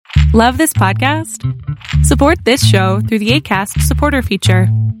Love this podcast? Support this show through the Acast supporter feature.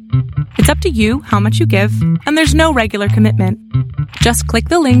 It's up to you how much you give, and there's no regular commitment. Just click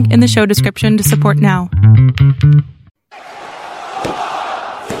the link in the show description to support now.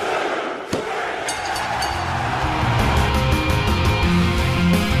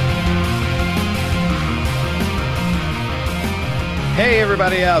 Hey,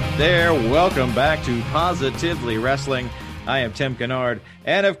 everybody out there. Welcome back to Positively Wrestling. I am Tim Kennard,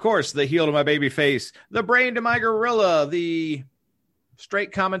 and of course, the heel to my baby face, the brain to my gorilla, the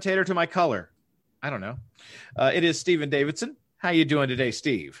straight commentator to my color. I don't know. It is Steven Davidson. How you doing today,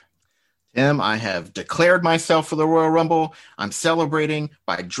 Steve? Tim, I have declared myself for the Royal Rumble. I'm celebrating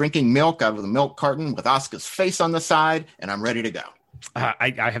by drinking milk out of the milk carton with Asuka's face on the side, and I'm ready to go.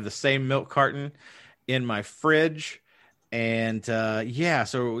 I have the same milk carton in my fridge, and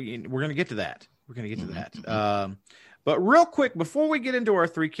so we're going to get to that. But real quick, before we get into our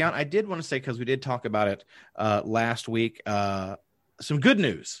 3 count, I did want to say, because we did talk about it last week, some good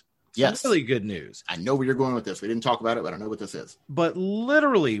news. Yes. Really good news. I know where you're going with this. We didn't talk about it, but I know what this is. But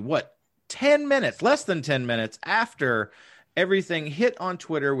literally, less than 10 minutes after everything hit on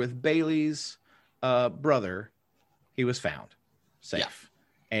Twitter with Bayley's brother, he was found safe.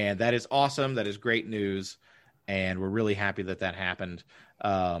 Yeah. And that is awesome. That is great news. And we're really happy that happened.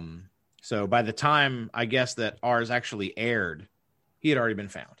 So by the time, I guess, that ours actually aired, he had already been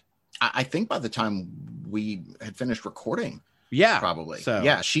found. I think by the time we had finished recording. Yeah. Probably. So,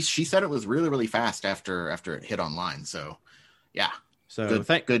 yeah, she said it was really, really fast after it hit online. So, yeah. So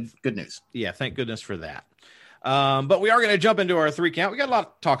good news. Yeah, thank goodness for that. But we are going to jump into our 3 count. We got a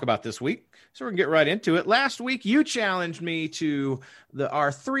lot to talk about this week, so we're going to get right into it. Last week, you challenged me to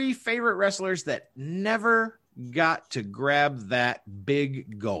our 3 favorite wrestlers that never got to grab that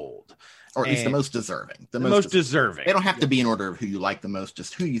big gold, or at least the most deserving. The most deserving. They don't have to be in order of who you like the most,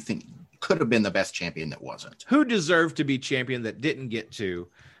 just who you think could have been the best champion that wasn't. Who deserved to be champion that didn't get to.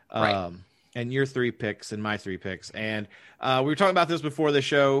 Right. And your 3 picks and my 3 picks. And we were talking about this before the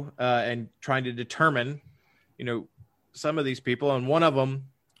show and trying to determine, some of these people. And one of them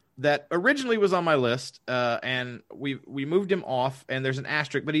that originally was on my list, and we moved him off, and there's an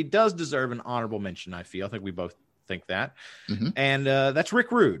asterisk, but he does deserve an honorable mention, I feel. I think we both think that. Mm-hmm. And that's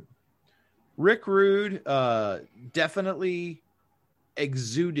Rick Rude. Rick Rude definitely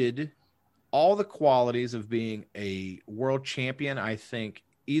exuded all the qualities of being a world champion. I think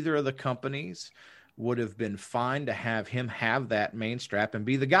either of the companies would have been fine to have him have that main strap and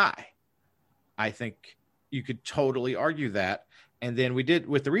be the guy. I think you could totally argue that. And then we did,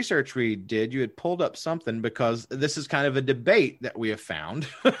 with the research we did, you had pulled up something, because this is kind of a debate that we have found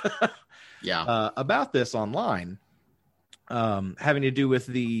about this online, having to do with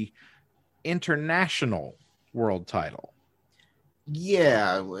the international world title.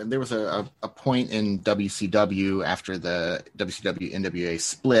 Yeah, there was a point in WCW after the WCW NWA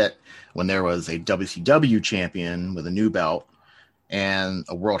split when there was a WCW champion with a new belt and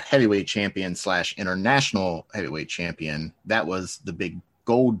a world heavyweight champion / international heavyweight champion. That was the big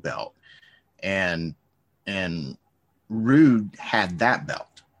gold belt. And Rude had that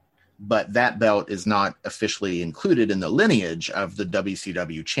belt, but that belt is not officially included in the lineage of the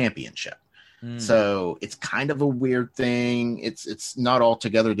WCW championship. So it's kind of a weird thing. It's not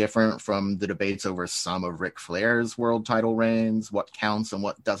altogether different from the debates over some of Ric Flair's world title reigns, what counts and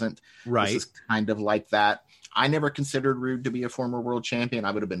what doesn't. Right. This is kind of like that. I never considered Rude to be a former world champion.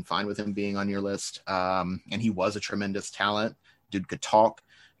 I would have been fine with him being on your list. And he was a tremendous talent. Dude could talk.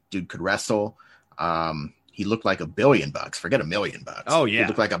 Dude could wrestle. He looked like $1 billion. Forget $1 million. Oh, yeah. He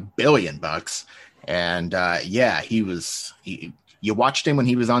looked like $1 billion. And you watched him when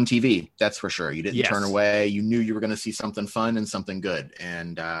he was on TV. That's for sure. You didn't turn away. You knew you were going to see something fun and something good.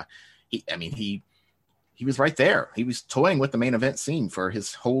 And he was right there. He was toying with the main event scene for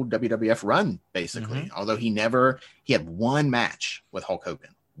his whole WWF run, basically. Mm-hmm. Although he had one match with Hulk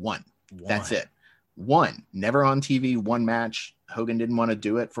Hogan. One. That's it. One. Never on TV, one match. Hogan didn't want to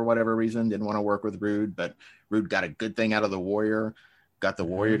do it for whatever reason, didn't want to work with Rude, but Rude got a good thing out of the Warrior, got the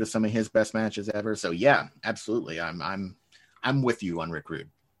Warrior to some of his best matches ever. So yeah, absolutely. I'm with you on Rick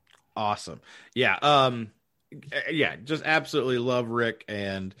Rude. Awesome. Yeah. Just absolutely love Rick,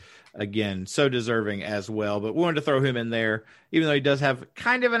 and again, so deserving as well, but we wanted to throw him in there, even though he does have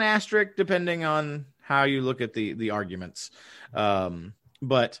kind of an asterisk depending on how you look at the arguments.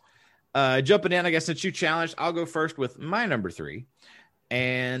 But jumping in, I guess, since you challenged, I'll go first with my number 3.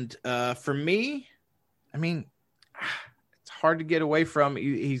 And for me, it's hard to get away from.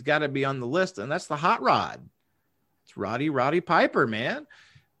 He's got to be on the list, and that's the Hot Rod. It's Roddy Piper, man.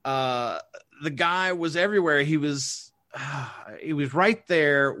 The guy was everywhere. He was it was right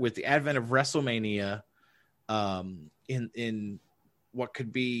there with the advent of WrestleMania, in what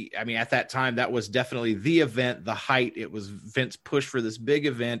could be, I mean, at that time, that was definitely the event, the height. It was Vince push for this big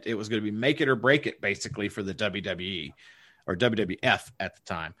event. It was going to be make it or break it, basically, for the WWE or WWF at the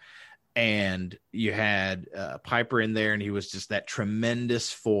time. And you had Piper in there, and he was just that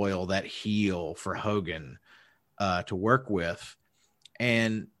tremendous foil, that heel for Hogan to work with.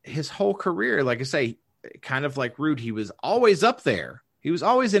 And his whole career, like I say, kind of like Rude, he was always up there. He was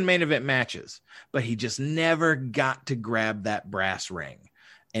always in main event matches, but he just never got to grab that brass ring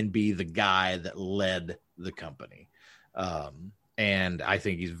and be the guy that led the company. And I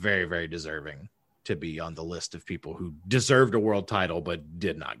think he's very, very deserving to be on the list of people who deserved a world title but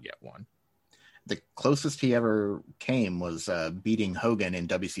did not get one. The closest he ever came was beating Hogan in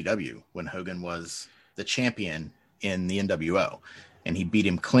WCW when Hogan was the champion in the NWO. And he beat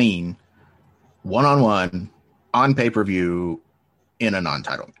him clean, one-on-one, on pay-per-view, in a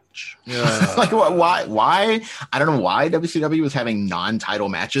non-title match. Like, why? I don't know why WCW was having non-title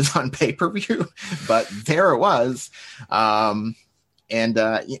matches on pay-per-view, but there it was. That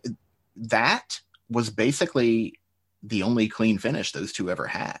was basically the only clean finish those two ever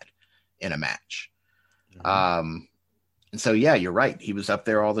had in a match. Mm-hmm. And so, yeah, you're right. He was up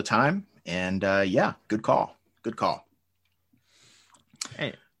there all the time. And yeah, good call. Good call.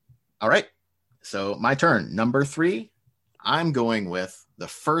 Hey. All right. So my turn. Number 3. I'm going with the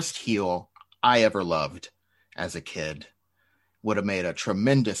first heel I ever loved as a kid. Would have made a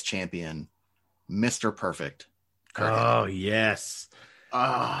tremendous champion, Mr. Perfect. Kurt Angle. Yes.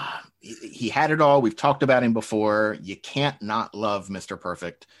 He had it all. We've talked about him before. You can't not love Mr.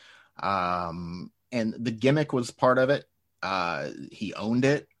 Perfect. And the gimmick was part of it. He owned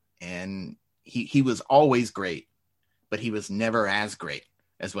it, and he was always great, but he was never as great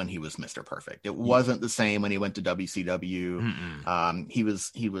as when he was Mr. Perfect. It wasn't the same when he went to WCW. He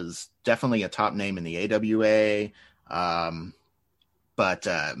was definitely a top name in the AWA. But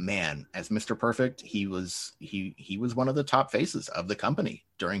man, as Mr. Perfect, he was one of the top faces of the company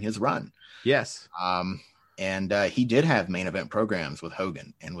during his run. Yes. And he did have main event programs with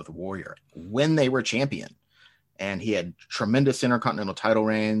Hogan and with Warrior when they were champion. And he had tremendous Intercontinental title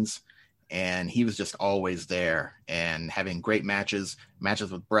reigns. And he was just always there and having great matches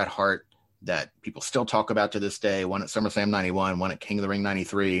with Bret Hart that people still talk about to this day. One at SummerSlam 91, one at King of the Ring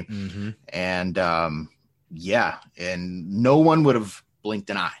 93. Mm-hmm. And yeah, and no one would have blinked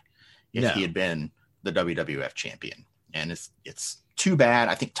an eye if he had been the WWF champion. And it's too bad.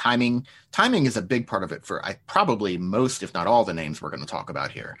 I think timing is a big part of it for probably most, if not all, the names we're going to talk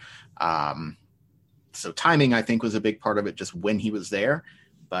about here. So timing, I think, was a big part of it, just when he was there.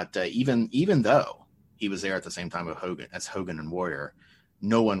 But even though he was there at the same time of Hogan and Warrior,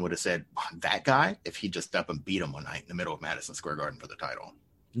 no one would have said that guy if he just up and beat him one night in the middle of Madison Square Garden for the title.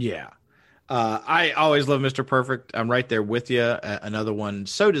 Yeah. I always love Mr. Perfect. I'm right there with you. Another one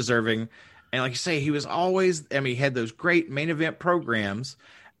so deserving. And like you say, he was always, he had those great main event programs,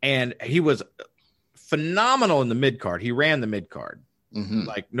 and he was phenomenal in the mid card. He ran the mid card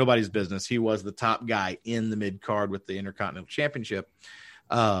like nobody's business. He was the top guy in the mid card with the Intercontinental Championship.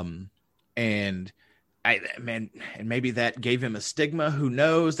 And maybe that gave him a stigma. Who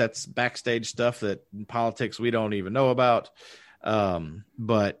knows? That's backstage stuff that in politics we don't even know about.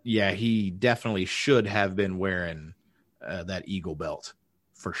 But yeah, he definitely should have been wearing that Eagle belt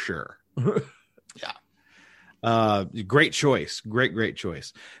for sure. Yeah. Great choice. Great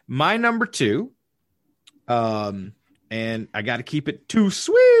choice. My number 2, and I got to keep it too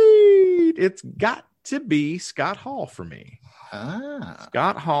sweet. It's got to be Scott Hall for me.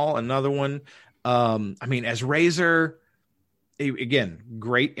 Scott Hall, another one. As Razor, again,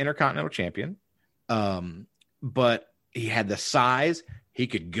 great Intercontinental champion. But he had the size. He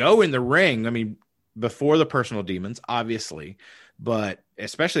could go in the ring. Before the personal demons, obviously, but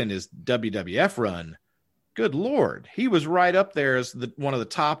especially in his WWF run, good Lord, he was right up there as one of the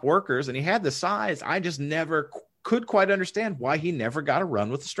top workers, and he had the size. I just never could quite understand why he never got a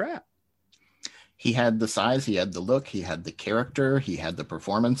run with the strap. He had the size, he had the look, he had the character, he had the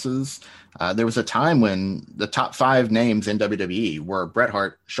performances. There was a time when the top 5 names in WWE were Bret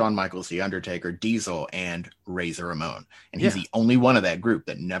Hart, Shawn Michaels, The Undertaker, Diesel, and Razor Ramon. And he's the only one of that group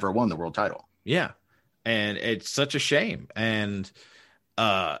that never won the world title. Yeah. And it's such a shame. And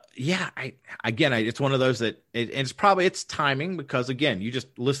it's one of those that it's timing, because again, you just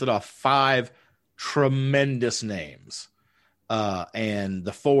listed off 5 tremendous names. And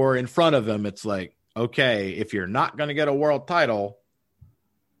the 4 in front of him, it's like, okay, if you're not going to get a world title,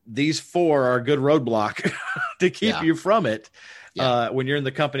 these 4 are a good roadblock to keep you from it when you're in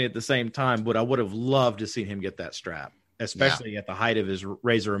the company at the same time. But I would have loved to see him get that strap. especially at the height of his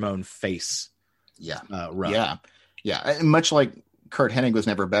Razor Ramon face. Run. And much like Curt Hennig was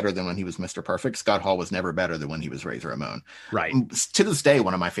never better than when he was Mr. Perfect, Scott Hall was never better than when he was Razor Ramon. Right. To this day,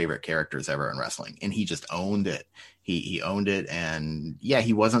 one of my favorite characters ever in wrestling, and he just owned it. He owned it, and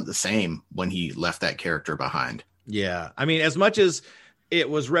he wasn't the same when he left that character behind. Yeah, I mean, as much as it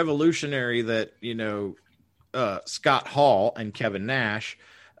was revolutionary that Scott Hall and Kevin Nash,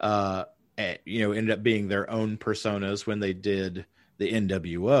 ended up being their own personas when they did the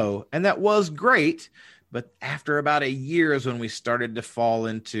NWO, and that was great. But after about a year is when we started to fall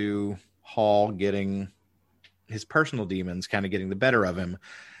into Hall getting his personal demons kind of getting the better of him,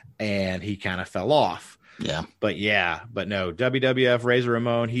 and he kind of fell off. Yeah. But no, WWF Razor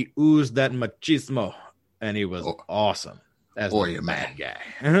Ramon, he oozed that machismo, and he was awesome as the bad guy.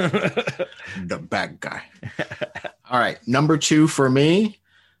 The bad guy. All right. Number 2 for me.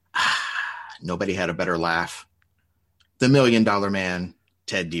 Nobody had a better laugh. The $1 Million Man,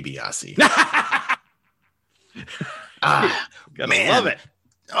 Ted DiBiase. Gotta love it.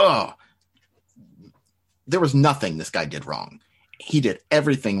 Oh, there was nothing this guy did wrong. He did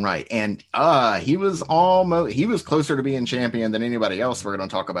everything right, and he was closer to being champion than anybody else we're going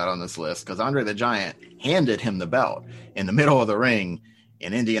to talk about on this list, because Andre the Giant handed him the belt in the middle of the ring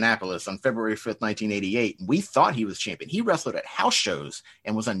in Indianapolis on February 5th, 1988. We thought he was champion. He wrestled at house shows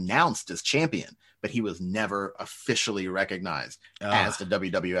and was announced as champion, but he was never officially recognized as the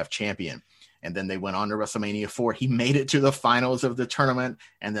WWF champion. And then they went on to WrestleMania 4. He made it to the finals of the tournament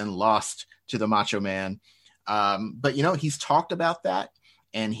and then lost to the Macho Man. But, he's talked about that,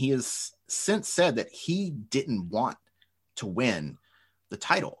 and he has since said that he didn't want to win the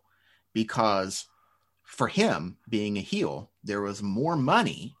title because for him, being a heel, there was more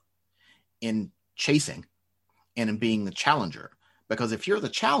money in chasing and in being the challenger. Because if you're the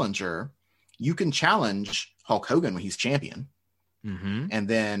challenger, you can challenge Hulk Hogan when he's champion. Mm-hmm. And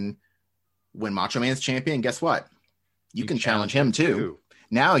then when Macho Man's champion, guess what? You can challenge him too.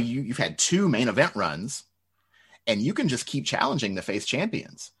 Now you've had 2 main event runs, and you can just keep challenging the face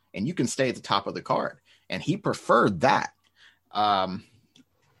champions, and you can stay at the top of the card. And he preferred that. I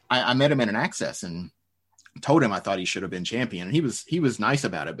met him in an Access and told him I thought he should have been champion, and he was nice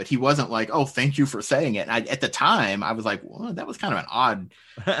about it, but he wasn't like, "Oh, thank you for saying it." And at the time, I was like, "Well, that was kind of an odd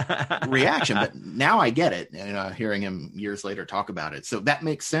reaction," but now I get it. Hearing him years later talk about it, so that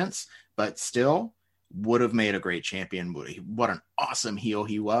makes sense. But still, would have made a great champion. What an awesome heel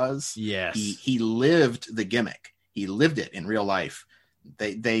he was. Yes, he lived the gimmick. He lived it in real life.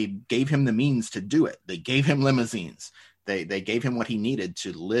 They gave him the means to do it. They gave him limousines. They gave him what he needed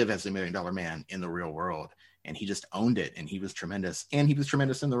to live as the $1 Million Man in the real world. And he just owned it, and he was tremendous. And he was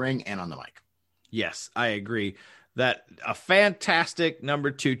tremendous in the ring and on the mic. Yes, I agree. That a fantastic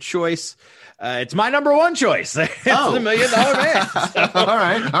number 2 choice. It's my number 1 choice. It's the $1 Million Man. So, all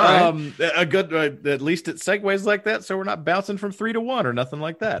right. A good, at least it segues like that, so we're not bouncing from 3 to 1 or nothing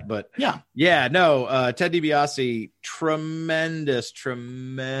like that. But Ted DiBiase, tremendous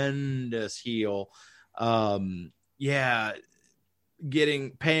heel.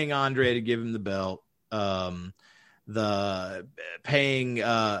 Paying Andre to give him the belt. The paying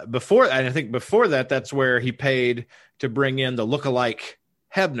before, and I think before that's where he paid to bring in the lookalike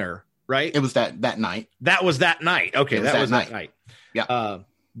Hebner, right? It was that night. That was that night. Okay, that was that night. Yeah.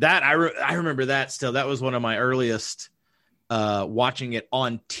 That I remember that still. That was one of my earliest watching it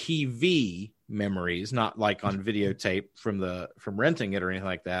on TV memories, not like on videotape from renting it or anything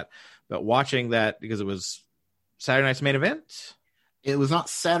like that, but watching that because it was Saturday Night's Main Event. It was not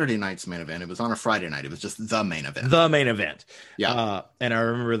Saturday night's main event. It was on a Friday night. It was just the main event. The main event. Yeah. And I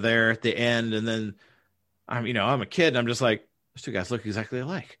remember there at the end, and then I'm a kid, and I'm just like, those 2 guys look exactly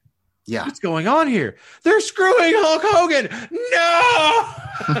alike. Yeah. What's going on here? They're screwing Hulk Hogan. No!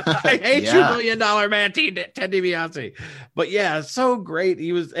 I hate you, $1 Million Man, Ted DiBiase. But yeah, so great.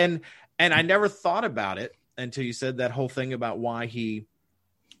 He was, and I never thought about it until you said that whole thing about why he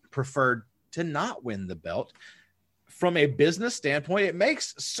preferred to not win the belt. From a business standpoint, it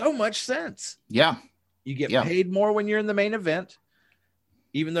makes so much sense. Yeah. You get paid more when you're in the main event,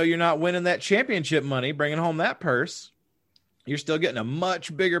 even though you're not winning that championship money, bringing home that purse. You're still getting a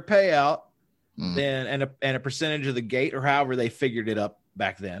much bigger payout than and a percentage of the gate, or however they figured it up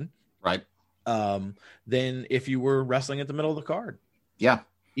back then. Right. Than if you were wrestling at the middle of the card. Yeah.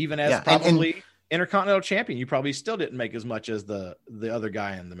 Even as probably Intercontinental Champion, you probably still didn't make as much as the other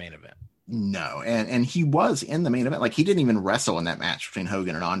guy in the main event. No, and he was in the main event. Like, he didn't even wrestle in that match between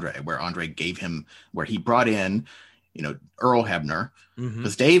Hogan and Andre, where Andre where he brought in, Earl Hebner,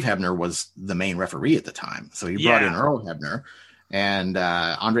 because Dave Hebner was the main referee at the time. So he brought in Earl Hebner, and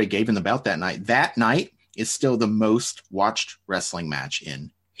Andre gave him the belt that night. That night, is still the most watched wrestling match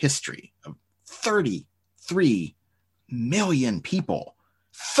in history of 33 million people.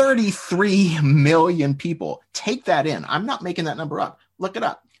 33 million people. Take that in. I'm not making that number up. Look it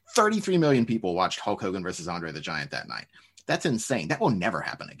up. 33 million people watched Hulk Hogan versus Andre the Giant that night. That's insane. That will never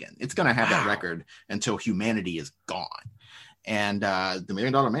happen again. It's going to have that record until humanity is gone. And the $1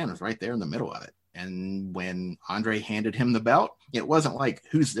 Million Man was right there in the middle of it. And when Andre handed him the belt, it wasn't like,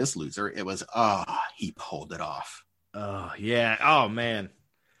 who's this loser? It was, he pulled it off. Oh, yeah. Oh, man.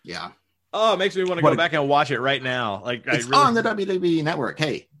 Yeah. Oh, it makes me want to go back and watch it right now. Like, it's on the WWE Network.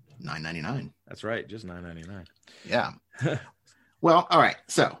 Hey, $9.99. That's right. Just $9.99. Yeah. Well, all right.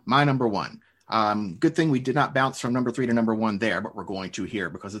 So my number one. Good thing we did not bounce from number 3 to number 1 there, but we're going to here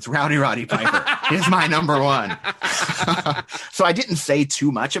because it's Rowdy Roddy Piper is my number 1. So I didn't say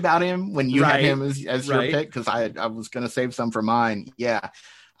too much about him when you had him as your pick because I was going to save some for mine. Yeah.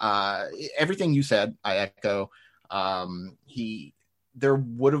 Everything you said, I echo. There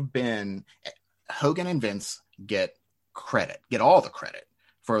would have been Hogan and Vince get all the credit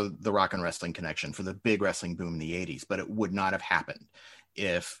for the Rock and Wrestling Connection, for the big wrestling boom in the 80s, but it would not have happened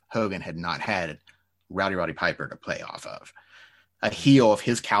if Hogan had not had Rowdy Roddy Piper to play off of. A heel of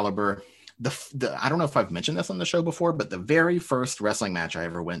his caliber. I don't know if I've mentioned this on the show before, but the very first wrestling match I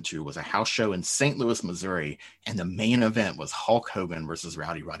ever went to was a house show in St. Louis, Missouri, and the main event was Hulk Hogan versus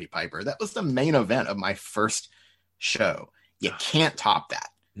Rowdy Roddy Piper. That was the main event of my first show. You can't top that.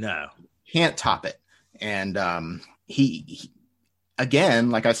 No. Can't top it. And he again,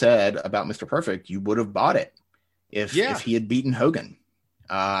 like I said about Mr. Perfect, you would have bought it if he had beaten Hogan.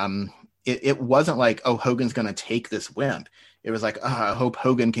 It wasn't like, oh, Hogan's going to take this win. It was like, I hope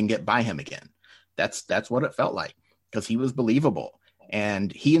Hogan can get by him again. That's what it felt like because he was believable.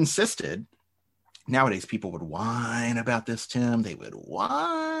 And he insisted. Nowadays, people would whine about this, Tim. They would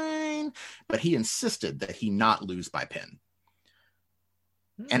whine. But he insisted that he not lose by pin.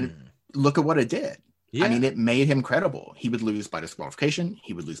 And look at what it did. Yeah. I mean, it made him credible. He would lose by disqualification.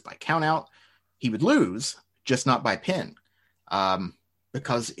 He would lose by countout. He would lose, just not by pin.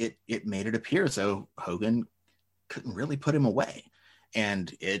 Because it made it appear as though Hogan couldn't really put him away.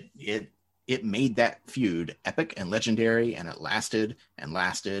 And it made that feud epic and legendary, and it lasted and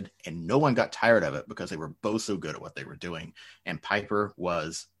lasted, and no one got tired of it because they were both so good at what they were doing. And Piper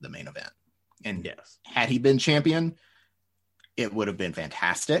was the main event. And had he been champion, it would have been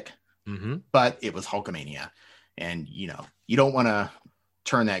fantastic. Mm-hmm. But it was Hulkamania. And, you don't want to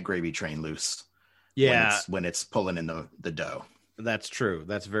turn that gravy train loose when it's pulling in the dough. That's true.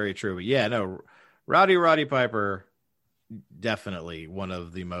 That's very true. But yeah, no, Rowdy Roddy Piper, definitely one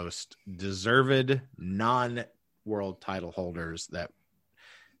of the most deserved non-world title holders that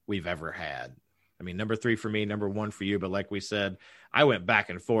we've ever had. I mean, number 3 for me, number 1 for you. But like we said, I went back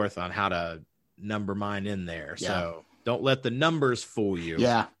and forth on how to number mine in there. Yeah. So don't let the numbers fool you.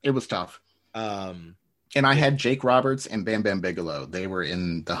 Yeah, it was tough. And I had Jake Roberts and Bam Bam Bigelow. They were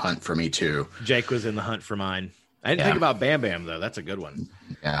in the hunt for me too. Jake was in the hunt for mine. I didn't think about Bam Bam though. That's a good one.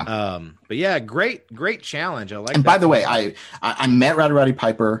 Yeah. But yeah, great challenge. I like. And by the way, I met Rowdy Roddy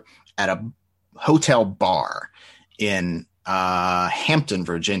Piper at a hotel bar in Hampton,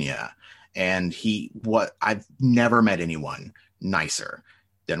 Virginia, and I've never met anyone nicer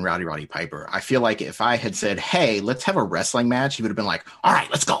than Rowdy Roddy Piper. I feel like if I had said, "Hey, let's have a wrestling match," he would have been like, "All right,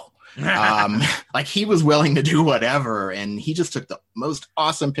 let's go." Like he was willing to do whatever, and he just took the most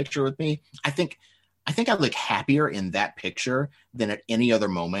awesome picture with me. I think I look happier in that picture than at any other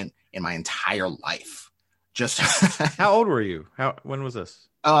moment in my entire life. Just how old were you? When was this?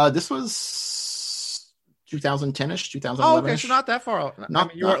 This was 2010ish, 2011. Oh, okay, so not that far out.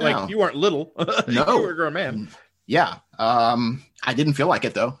 You weren't little. No, you were a grown man. Yeah. I didn't feel like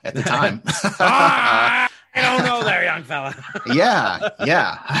it though at the time. I don't know there, young fella. Yeah.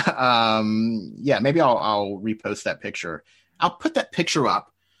 Maybe I'll repost that picture. I'll put that picture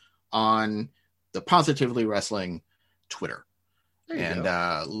up on the Positively Wrestling Twitter and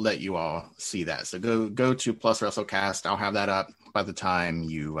let you all see that. So go to Plus WrestleCast. I'll have that up by the time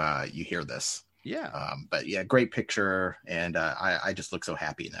you hear this. Yeah. But yeah, great picture. And I just look so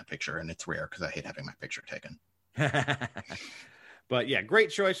happy in that picture, and it's rare because I hate having my picture taken. But yeah,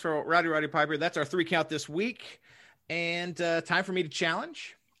 great choice for Rowdy Roddy Piper. That's our 3 count this week. And time for me to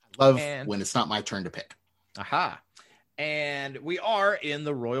challenge. Love when it's not my turn to pick. Aha. And we are in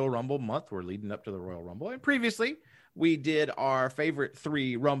the Royal Rumble month. We're leading up to the Royal Rumble. And previously, we did our favorite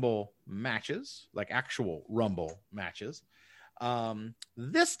 3 Rumble matches, like actual Rumble matches.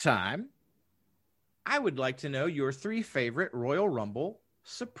 This time, I would like to know your 3 favorite Royal Rumble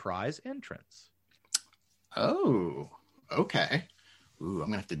surprise entrants. Oh, okay. Ooh, I'm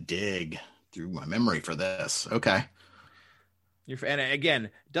going to have to dig through my memory for this. Okay. And again,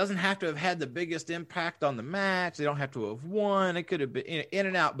 doesn't have to have had the biggest impact on the match. They don't have to have won. It could have been in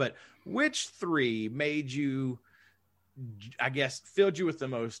and out. But which three made you, I guess, filled you with the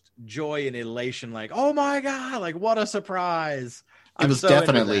most joy and elation? Like, oh my God, like what a surprise. It was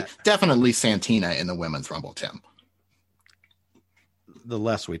definitely Santina in the Women's Rumble, Tim. The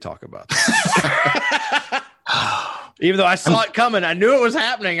less we talk about that. Even though I saw it coming, I knew it was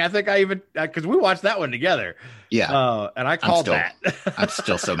happening. I think I even, because we watched that one together. Yeah. And I called that. I'm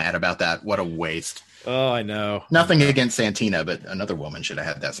still so mad about that. What a waste. Oh, I know. Nothing against Santina, but another woman should have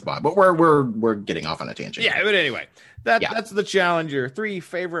had that spot. But we're getting off on a tangent. Yeah, but anyway, that's the challenge. Your 3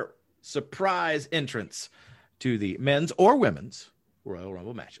 favorite surprise entrants to the men's or women's Royal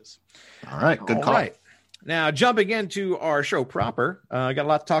Rumble matches. All right, good call. Right. Now, jumping into our show proper, got a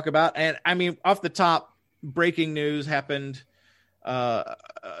lot to talk about. And I mean, off the top, breaking news happened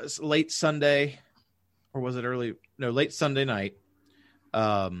late Sunday, or was it early? No, late Sunday night.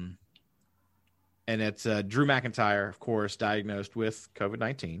 And it's Drew McIntyre, of course, diagnosed with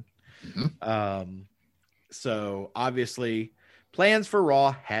COVID-19. Mm-hmm. So obviously plans for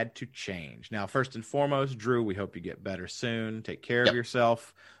Raw had to change. Now, first and foremost, Drew, we hope you get better soon. Take care of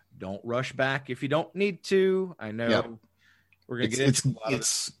yourself. Don't rush back if you don't need to. I know we're going to get into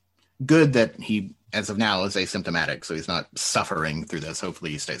it's good that he, as of now, is asymptomatic, so he's not suffering through this.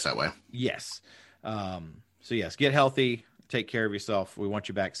 Hopefully he stays that way. Yes. So yes, get healthy, take care of yourself. We want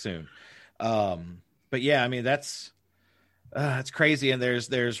you back soon. But yeah, I mean, that's crazy. And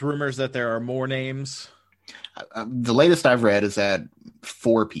there's rumors that there are more names. The latest I've read is that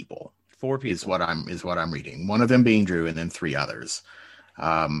 4 people. 4 people is what I'm reading. One of them being Drew, and then 3 others.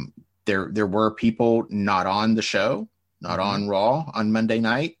 There were people not on the show, not on Raw on Monday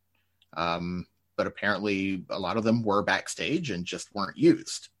night. But apparently a lot of them were backstage and just weren't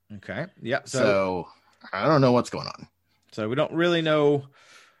used. Okay. Yeah. So I don't know what's going on. So we don't really know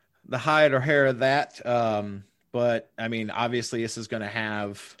the hide or hair of that. But I mean, obviously this is going to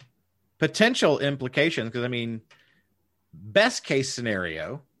have potential implications because I mean, best case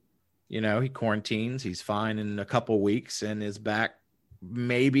scenario, he quarantines, he's fine in a couple weeks and is back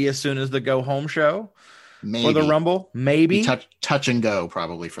maybe as soon as the go home show. Maybe. For the Rumble, maybe touch and go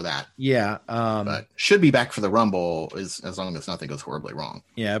probably for that. Yeah, but should be back for the Rumble as long as nothing goes horribly wrong.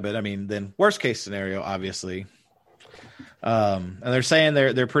 Yeah, but I mean, then worst case scenario, obviously. And they're saying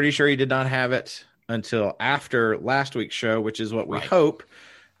they're pretty sure he did not have it until after last week's show, which is what we hope,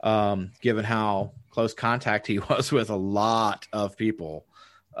 given how close contact he was with a lot of people,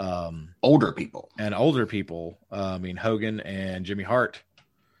 older people. I mean, Hogan and Jimmy Hart.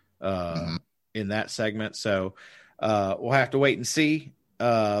 In that segment. So we'll have to wait and see.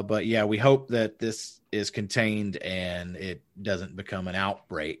 But yeah, we hope that this is contained and it doesn't become an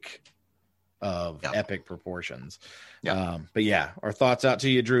outbreak of epic proportions. But yeah, our thoughts out to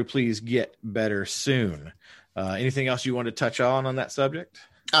you, Drew. Please get better soon. Anything else you want to touch on that subject?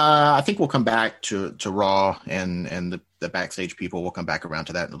 I think we'll come back to Raw and the backstage people. We'll come back around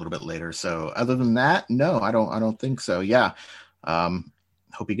to that a little bit later. So other than that, no, I don't think so. Yeah.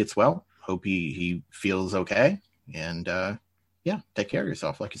 Hope he gets well. Hope he feels okay. And take care of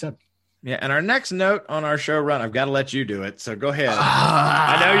yourself, like you said. Yeah, and our next note on our show run, I've got to let you do it, so go ahead.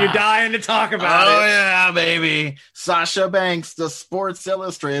 I know you're dying to talk about it. Oh, yeah, baby. Sasha Banks, the Sports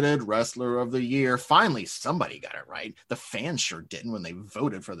Illustrated Wrestler of the Year. Finally, somebody got it right. The fans sure didn't when they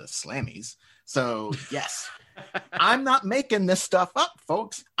voted for the Slammies. So, yes. I'm not making this stuff up,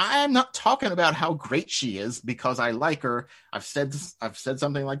 folks. I'm not talking about how great she is because I like her. I've said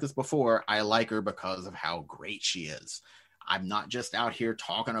something like this before. I like her because of how great she is. I'm not just out here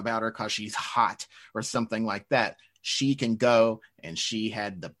talking about her because she's hot or something like that. She can go, and she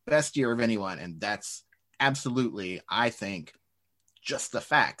had the best year of anyone, and that's absolutely, I think, just the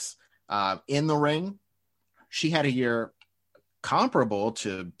facts. In the ring, she had a year comparable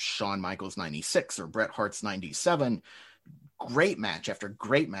to Shawn Michaels' 96 or Bret Hart's 97. Great match after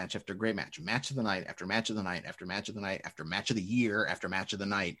great match after great match. Match of the night after match of the night after match of the night after match of the year after match of the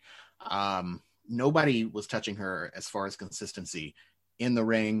night. Nobody was touching her as far as consistency in the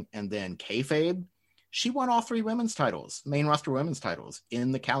ring. And then kayfabe, she won all 3 women's titles, main roster women's titles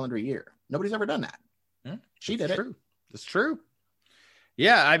in the calendar year. Nobody's ever done that. She did it. It's true.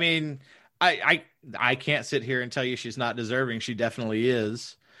 Yeah, I mean, I can't sit here and tell you she's not deserving. She definitely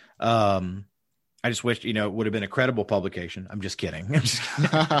is. I just wish, it would have been a credible publication. I'm just kidding.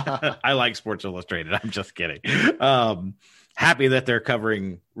 I like Sports Illustrated. I'm just kidding. Happy that they're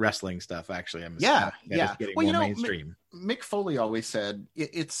covering wrestling stuff. Actually, yeah. It's getting more mainstream. Mick Foley always said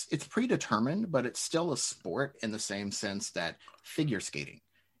it's predetermined, but it's still a sport in the same sense that figure skating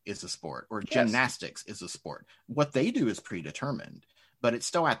is a sport, or gymnastics is a sport. What they do is predetermined, but it's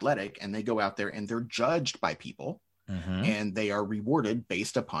still athletic, and they go out there and they're judged by people, and they are rewarded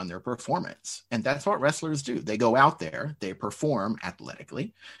based upon their performance. And that's what wrestlers do. They go out there, they perform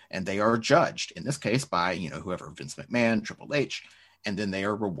athletically, and they are judged, in this case by, whoever, Vince McMahon, Triple H, and then they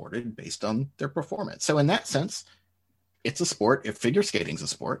are rewarded based on their performance. So in that sense, it's a sport. If figure skating's a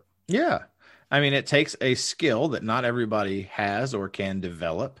sport. Yeah. I mean, it takes a skill that not everybody has or can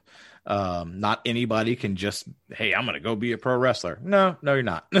develop. Not anybody can just, hey, I'm going to go be a pro wrestler. No, you're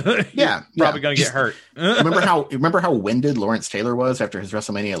not. Yeah. Probably going to get hurt. remember how winded Lawrence Taylor was after his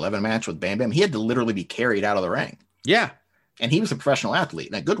WrestleMania 11 match with Bam Bam? He had to literally be carried out of the ring. Yeah. And he was a professional athlete,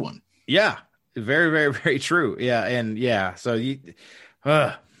 and a good one. Yeah. Very, very, very true. Yeah. And yeah. So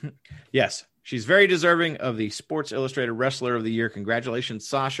yes, she's very deserving of the Sports Illustrated Wrestler of the Year. Congratulations,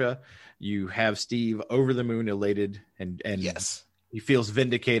 Sasha. You have Steve over the moon, elated, and yes, he feels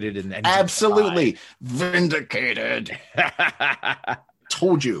vindicated and absolutely vindicated.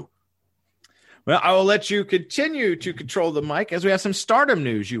 Told you. Well, I will let you continue to control the mic as we have some Stardom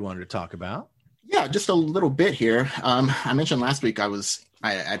news you wanted to talk about. Yeah, just a little bit here. I mentioned last week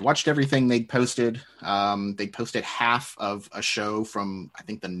I'd watched everything they'd posted. They posted half of a show from, I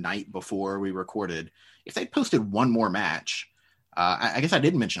think, the night before we recorded. If they posted one more match, I guess I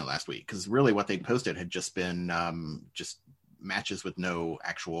didn't mention it last week, because really what they posted had just been just matches with no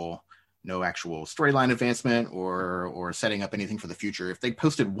actual storyline advancement or setting up anything for the future. If they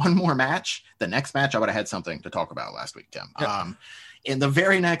posted one more match, the next match, I would have had something to talk about last week, Tim. Yep. In the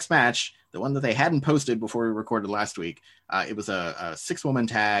very next match, the one that they hadn't posted before we recorded last week, it was a 6-woman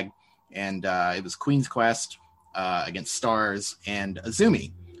tag, and it was Queen's Quest against Stars, and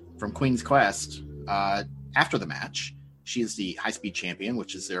Azumi from Queen's Quest. After the match, she is the high-speed champion,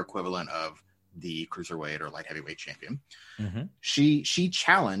 which is their equivalent of the cruiserweight or light heavyweight champion. Mm-hmm. She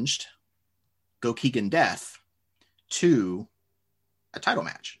challenged Gokigen Death to a title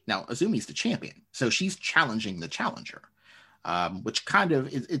match. Now, Azumi's the champion, so she's challenging the challenger, which kind of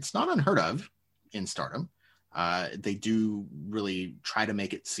it's not unheard of in Stardom. They do really try to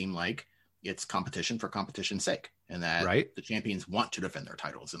make it seem like it's competition for competition's sake, and that the champions want to defend their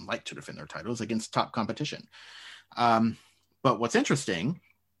titles and like to defend their titles against top competition. But what's interesting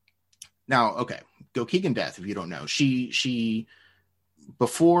now, Gokigen Death, if you don't know, she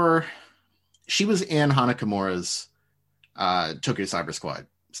before she was in Hana Kimura's Tokyo Cyber Squad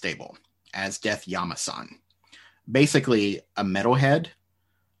stable as Death Yama-san, basically a metalhead.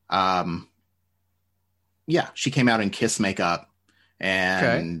 She came out in Kiss makeup,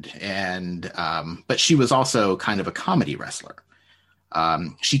 and but she was also kind of a comedy wrestler.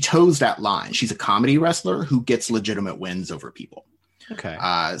 She toes that line. She's a comedy wrestler who gets legitimate wins over people. Okay.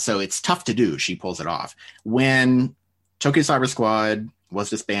 So it's tough to do. She pulls it off. When Tokyo Cyber Squad was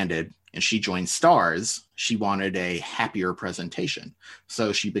disbanded and she joined Stars, she wanted a happier presentation.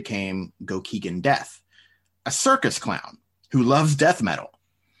 So she became Gokigen Death, a circus clown who loves death metal.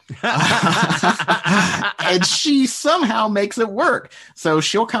 And she somehow makes it work. So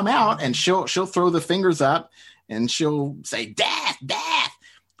she'll come out and she'll throw the fingers up and she'll say, death, death.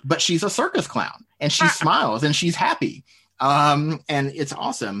 But she's a circus clown and she smiles and she's happy. And it's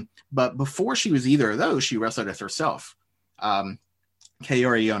awesome. But before she was either of those, she wrestled as herself. Kaori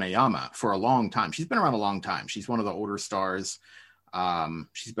Yoneyama for a long time. She's been around a long time. She's one of the older stars.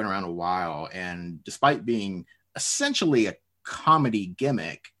 She's been around a while. And despite being essentially a comedy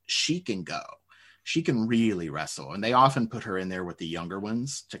gimmick, she can go. She can really wrestle. And they often put her in there with the younger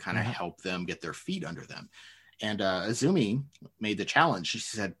ones to kind of help them get their feet under them. And Azumi made the challenge. She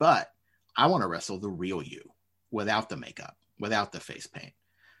said, but I want to wrestle the real you without the makeup, without the face paint.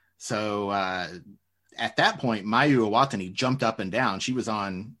 So at that point, Mayu Iwatani jumped up and down. She's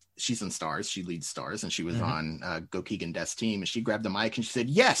in Stars. She leads Stars, and she was on Gokigen Death's team. And she grabbed the mic and she said,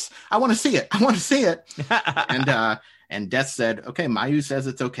 yes, I want to see it. I want to see it. And Death said, okay, Mayu says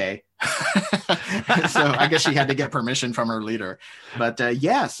it's okay. So I guess she had to get permission from her leader. But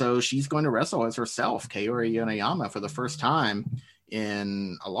so she's going to wrestle as herself, Kaori Yoneyama, for the first time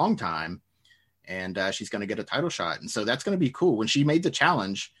in a long time. And she's going to get a title shot. And so that's going to be cool. When she made the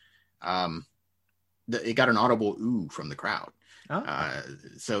challenge, it got an audible ooh from the crowd. Oh.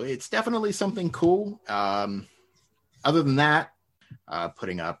 So it's definitely something cool. Other than that,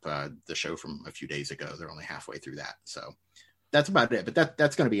 putting up the show from a few days ago, they're only halfway through that. So that's about it. But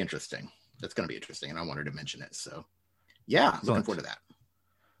that's going to be interesting. That's going to be interesting. And I wanted to mention it. So yeah, looking forward to that.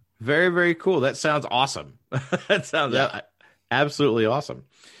 Very, very cool. That sounds awesome. That sounds absolutely awesome.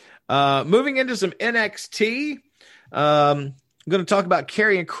 Moving into some NXT, I'm going to talk about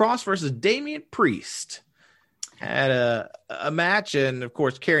Karrion Kross versus Damian Priest. had a match, and of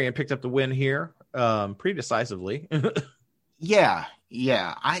course, Karrion picked up the win here pretty decisively. Yeah.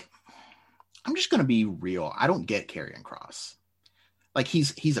 I'm just going to be real. I don't get Karrion Kross. Like,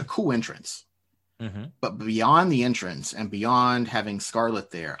 he's a cool entrance. Mm-hmm. But beyond the entrance and beyond having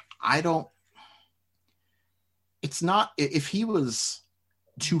Scarlett there, it's not, if he was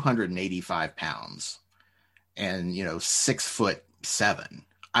 285 pounds and, 6'7",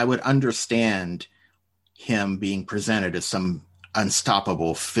 I would understand him being presented as some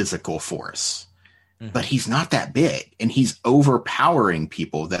unstoppable physical force. Mm-hmm. But he's not that big, and he's overpowering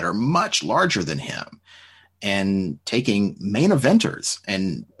people that are much larger than him and taking main eventers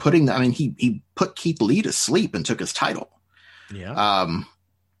and putting, he put Keith Lee to sleep and took his title. Yeah.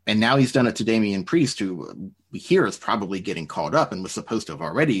 And now he's done it to Damian Priest, who we hear is probably getting called up and was supposed to have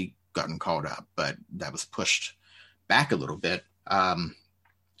already gotten called up, but that was pushed back a little bit.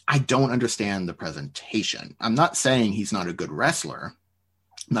 I don't understand the presentation. I'm not saying he's not a good wrestler.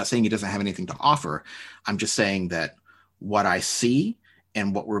 I'm not saying he doesn't have anything to offer. I'm just saying that what I see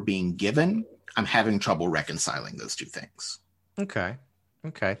and what we're being given, I'm having trouble reconciling those two things. Okay.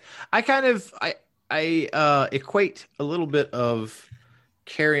 I equate a little bit of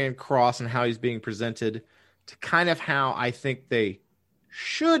Karrion Kross and how he's being presented to kind of how I think they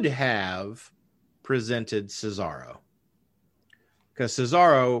should have presented Cesaro. Because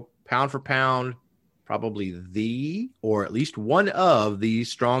Cesaro, pound for pound, probably or at least one of the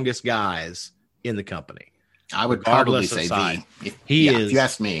strongest guys in the company. I would probably say he is, if you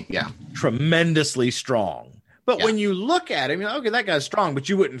ask me, tremendously strong. But when you look at him, okay, that guy's strong, but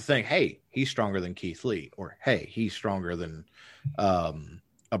you wouldn't think, hey, he's stronger than Keith Lee, or hey, he's stronger than a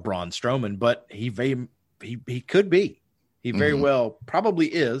Braun Strowman. But he could be. He very well probably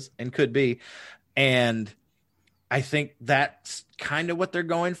is and could be. And I think that's kind of what they're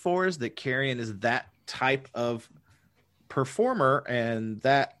going for, is that Karrion is that type of performer and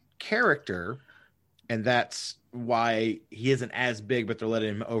that character, and that's why he isn't as big, but they're letting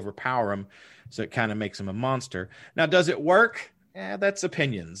him overpower him, so it kind of makes him a monster. Now, does it work? That's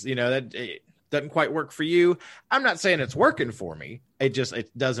opinions. That it doesn't quite work for you. I'm not saying it's working for me. It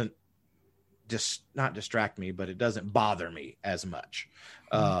doesn't not distract me, but it doesn't bother me as much.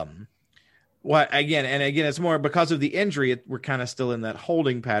 Again, it's more because of the injury. We're kind of still in that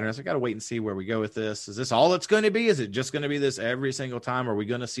holding pattern. So I got to wait and see where we go with this. Is this all it's going to be? Is it just going to be this every single time? Are we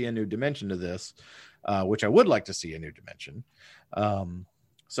going to see a new dimension to this? Which I would like to see a new dimension.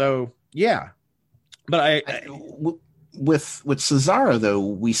 So yeah, but with Cesaro though,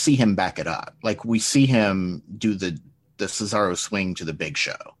 we see him back it up. Like, we see him do the Cesaro swing to the Big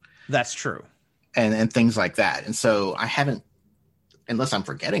Show. That's true, and things like that. And so I haven't. Unless I'm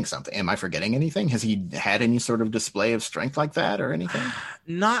forgetting something. Am I forgetting anything? Has he had any sort of display of strength like that or anything?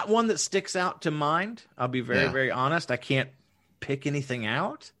 Not one that sticks out to mind. I'll be very, very honest. I can't pick anything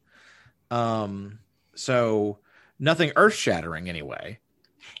out. So nothing earth shattering anyway.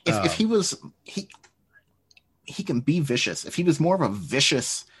 If he was, he can be vicious. If he was more of a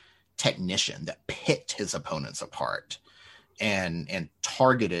vicious technician that picked his opponents apart and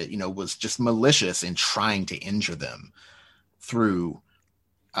targeted, was just malicious in trying to injure them through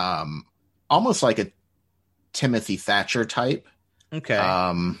almost like a Timothy Thatcher type. Okay.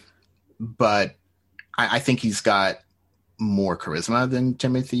 But I think he's got more charisma than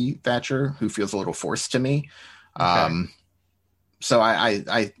Timothy Thatcher, who feels a little forced to me. Okay. So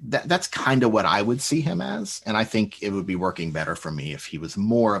that's kind of what I would see him as. And I think it would be working better for me if he was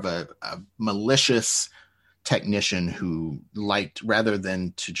more of a malicious technician who liked, rather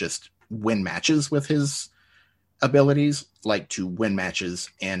than to just win matches with his abilities, like to win matches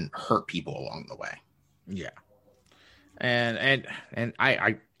and hurt people along the way. Yeah. And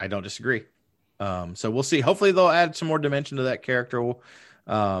I don't disagree. So we'll see. Hopefully they'll add some more dimension to that character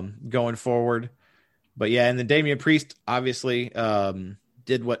going forward. But yeah, and then Damian Priest obviously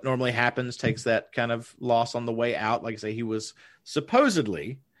did what normally happens, takes that kind of loss on the way out. Like I say, he was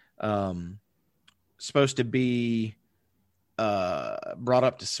supposedly supposed to be brought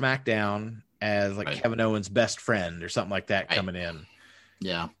up to SmackDown as like Kevin Owens' best friend or something like that coming in.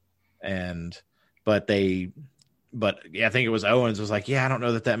 Yeah. But I think it was Owens was like, I don't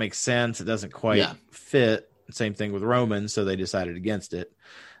know that makes sense. It doesn't quite fit. Same thing with Roman. So they decided against it.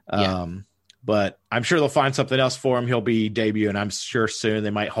 But I'm sure they'll find something else for him. He'll be debuting. I'm sure soon they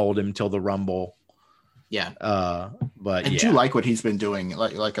might hold him till the Rumble. Yeah. But I do like what he's been doing.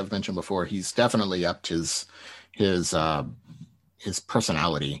 Like I've mentioned before, he's definitely upped his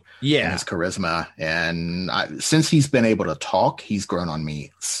personality and his charisma. And since he's been able to talk, he's grown on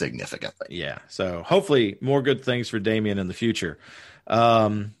me significantly. Yeah. So hopefully more good things for Damian in the future.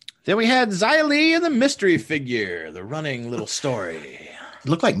 Then we had Xia Li and the mystery figure, the running little story. It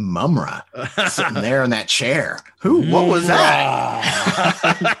looked like Mumra sitting there in that chair. What was that?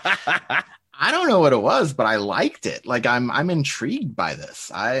 I don't know what it was, but I liked it. Like I'm intrigued by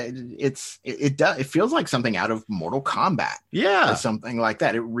this. It feels like something out of Mortal Kombat. Yeah. Or something like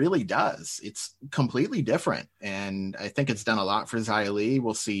that. It really does. It's completely different. And I think it's done a lot for Xia Li.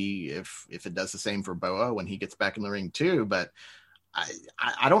 We'll see if it does the same for Boa when he gets back in the ring too. But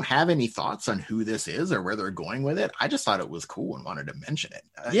I don't have any thoughts on who this is or where they're going with it. I just thought it was cool and wanted to mention it.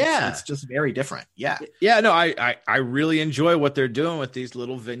 It's just very different. Yeah. Yeah. No, I really enjoy what they're doing with these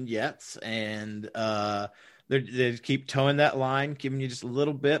little vignettes, and they keep towing that line, giving you just a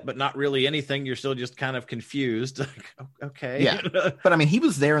little bit, but not really anything. You're still just kind of confused. Okay. Yeah. But I mean, he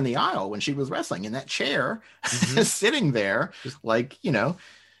was there in the aisle when she was wrestling in that chair, sitting there, like,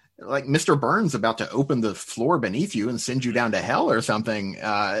 like Mr. Burns about to open the floor beneath you and send you down to hell or something.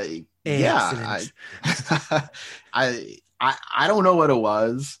 I don't know what it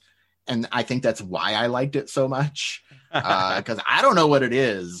was. And I think that's why I liked it so much. Because I don't know what it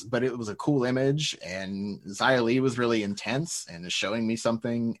is, but it was a cool image, and Xia Li was really intense and is showing me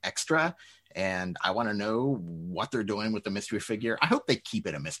something extra. And I want to know what they're doing with the mystery figure. I hope they keep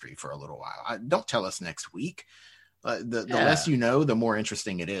it a mystery for a little while. Don't tell us next week. The less you know, the more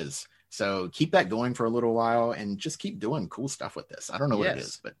interesting it is. So keep that going for a little while and just keep doing cool stuff with this. I don't know what it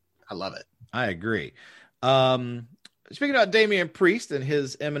is, but I love it. I agree. Speaking about Damian Priest and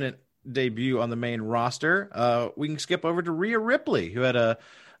his imminent debut on the main roster, we can skip over to Rhea Ripley, who had a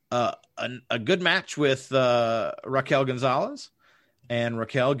good match with Raquel Gonzalez, and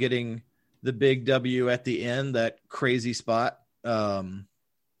Raquel getting the big W at the end, that crazy spot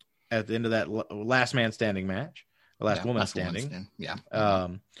at the end of that last man standing match. Last woman standing.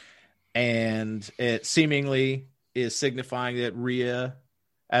 And it seemingly is signifying that Rhea,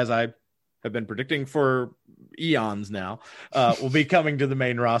 as I have been predicting for eons now, will be coming to the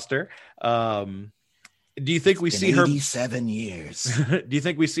main roster. Do you think we see her 87 years? Do you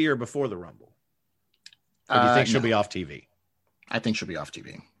think we see her before the Rumble? Or do you think she'll be off TV? I think she'll be off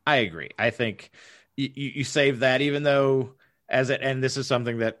TV. I agree. I think you save that, even though and this is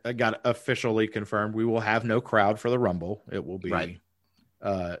something that got officially confirmed, we will have no crowd for the Rumble. It will be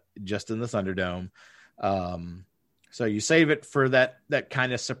just in the Thunderdome. So you save it for that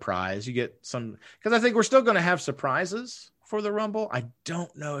kind of surprise. You get some, because I think we're still going to have surprises for the Rumble. I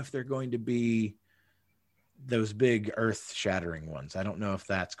don't know if they're going to be those big earth-shattering ones. I don't know if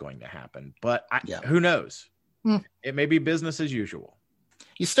that's going to happen, but who knows? It may be business as usual.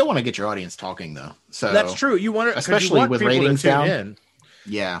 You still want to get your audience talking, though. So that's true. You want to, especially with ratings down.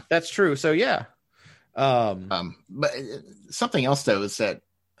 Yeah, that's true. So yeah. But something else though is that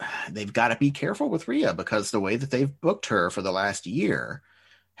they've got to be careful with Rhea, because the way that they've booked her for the last year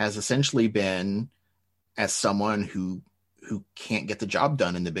has essentially been as someone who can't get the job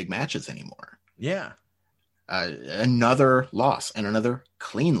done in the big matches anymore. Yeah. Another loss, and another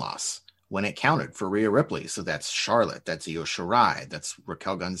clean loss when it counted for Rhea Ripley. So that's Charlotte, that's Io Shirai, that's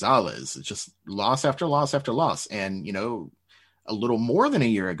Raquel Gonzalez. It's just loss after loss after loss. And, a little more than a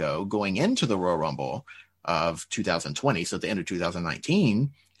year ago, going into the Royal Rumble of 2020, so at the end of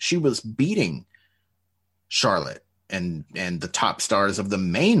 2019, she was beating Charlotte and the top stars of the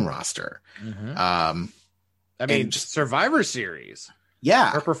main roster. Just Survivor Series.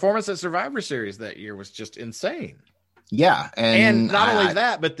 Yeah. Her performance at Survivor Series that year was just insane. Yeah. And not only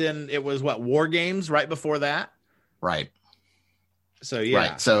that, but then it was War Games right before that. Right. So, yeah.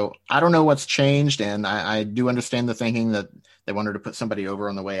 Right. So I don't know what's changed. And I do understand the thinking that they wanted to put somebody over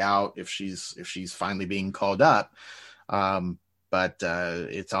on the way out if she's finally being called up. But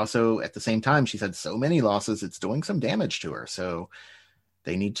it's also, at the same time, she's had so many losses, it's doing some damage to her. So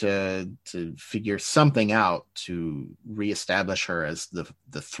they need to figure something out to reestablish her as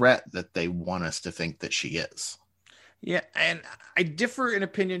the threat that they want us to think that she is. Yeah, and I differ in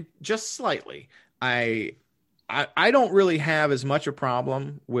opinion just slightly. I don't really have as much a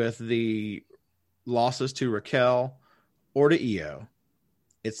problem with the losses to Raquel or to Io.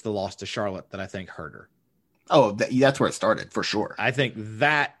 It's the loss to Charlotte that I think hurt her. Oh, that's where it started, for sure. I think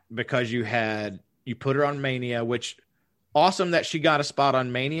that because you put her on Mania, which awesome that she got a spot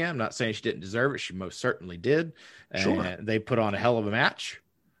on Mania. I'm not saying she didn't deserve it. She most certainly did. Sure. And they put on a hell of a match,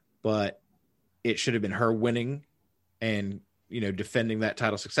 but it should have been her winning and, defending that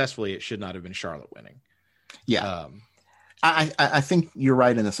title successfully. It should not have been Charlotte winning. Yeah. I think you're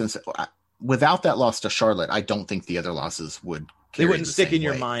right in the sense that without that loss to Charlotte, I don't think the other losses would carry. They wouldn't stick in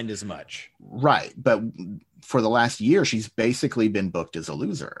your mind as much. Right. But for the last year, she's basically been booked as a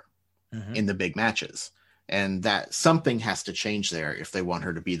loser in the big matches. And that something has to change there if they want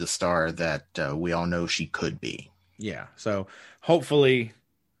her to be the star that we all know she could be. Yeah. So hopefully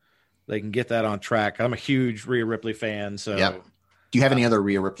they can get that on track. I'm a huge Rhea Ripley fan. So yep. Do you have any other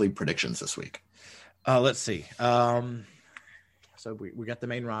Rhea Ripley predictions this week? Let's see. So we got the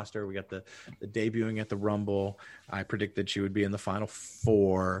main roster. We got the debuting at the Rumble. I predicted she would be in the Final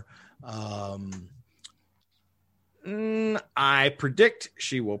Four. I predict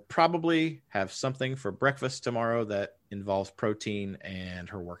she will probably have something for breakfast tomorrow that involves protein and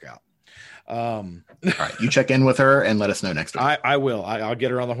her workout. All right, you check in with her and let us know next week. I will. I'll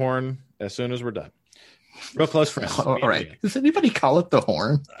get her on the horn as soon as we're done. Real close friends. All right. Does anybody call it the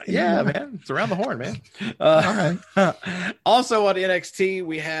horn? Yeah, man. It's around the horn, man. All right. Also on NXT,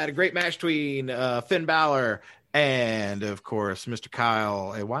 we had a great match between Finn Balor and, of course, Mr.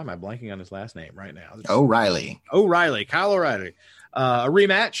 Kyle. Hey, why am I blanking on his last name right now? O'Reilly. Kyle O'Reilly. A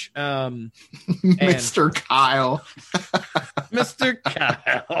rematch. Mr. Kyle. Mr.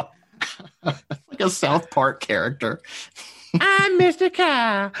 Kyle. Like a South Park character. I'm Mr.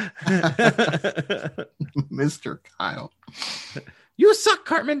 Kyle. Mr. Kyle. You suck,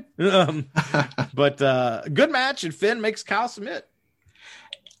 Cartman. But good match, and Finn makes Kyle submit.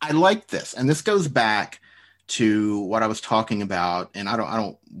 I like this, and this goes back to what I was talking about, and I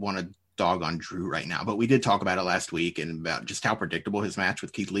don't want to dog on Drew right now, but we did talk about it last week and about just how predictable his match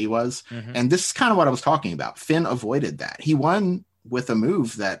with Keith Lee was. Mm-hmm. And this is kind of what I was talking about. Finn avoided that. He won with a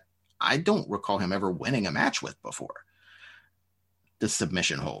move that I don't recall him ever winning a match with before. The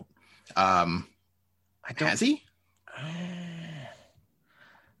submission hold. Has he? I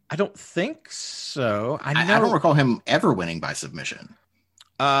don't think so. I don't recall him ever winning by submission.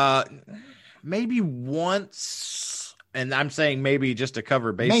 Maybe once, and I'm saying maybe just to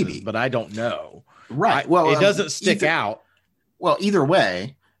cover bases, but I don't know. Right. It doesn't stick out. Well, either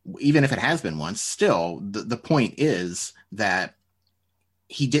way, even if it has been once, still the point is that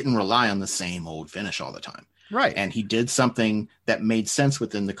he didn't rely on the same old finish all the time. Right. And he did something that made sense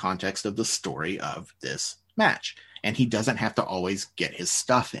within the context of the story of this match. And he doesn't have to always get his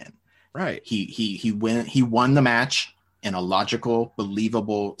stuff in. Right. He won the match in a logical,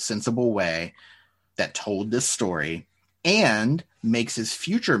 believable, sensible way that told this story and makes his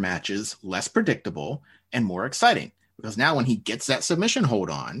future matches less predictable and more exciting. Because now when he gets that submission hold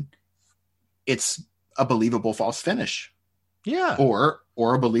on, it's a believable false finish. Yeah. Or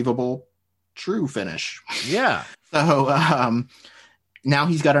a believable true finish. Yeah. So now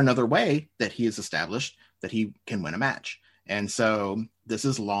he's got another way that he has established that he can win a match. And so this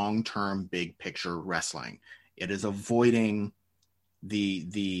is long-term big picture wrestling. It is avoiding the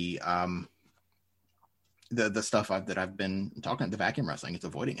stuff that I've been talking about, the vacuum wrestling. It's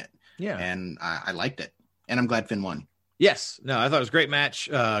avoiding it. Yeah. And I liked it. And I'm glad Finn won. Yes. No, I thought it was a great match.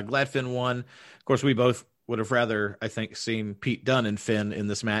 Glad Finn won. Of course, we both would have rather, I think, seen Pete Dunne and Finn in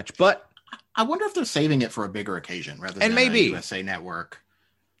this match, but I wonder if they're saving it for a bigger occasion rather than maybe a USA Network.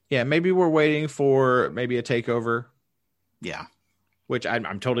 Yeah, maybe we're waiting for maybe a takeover. Yeah. Which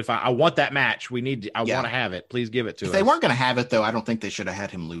I'm totally fine. I want that match. I want to have it. Please give it to us. If they weren't going to have it, though, I don't think they should have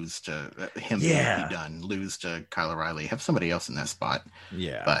had him lose to Pete Dunne, lose to Kyle O'Reilly. Have somebody else in that spot.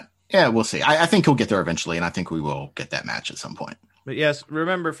 Yeah. But yeah, we'll see. I think he'll get there eventually, and I think we will get that match at some point. But yes,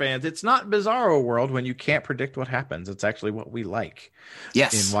 remember, fans, it's not Bizarro World when you can't predict what happens. It's actually what we like in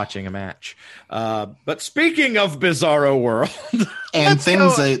watching a match. But speaking of Bizarro World and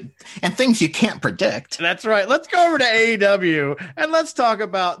things you can't predict. That's right. Let's go over to AEW and let's talk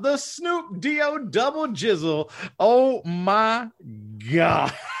about the Snoop Dio double jizzle. Oh my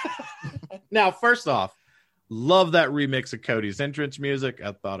God. Now, first off, love that remix of Cody's entrance music.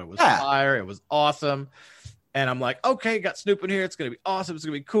 I thought it was fire. It was awesome. And I'm like, okay, got Snoop in here. It's going to be awesome. It's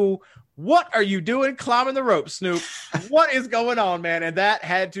going to be cool. What are you doing climbing the rope, Snoop? What is going on, man? And that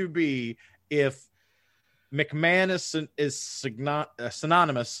had to be if McMahon is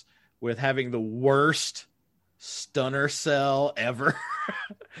synonymous with having the worst stunner cell ever.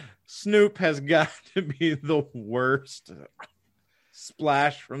 Snoop has got to be the worst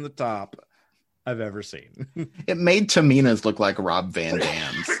splash from the top I've ever seen. It made Tamina's look like Rob Van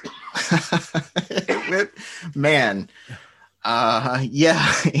Dam's. Man,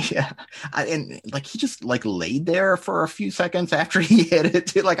 yeah. And like he just like laid there for a few seconds after he hit it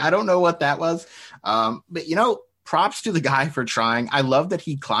too. Like I don't know what that was, but props to the guy for trying. I love that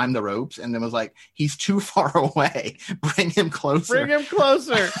he climbed the ropes and then was like, he's too far away. Bring him closer.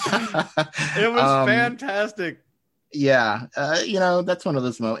 It was fantastic. Yeah, that's one of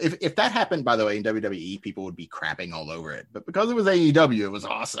those moments. If that happened, by the way, in WWE, people would be crapping all over it. But because it was AEW, it was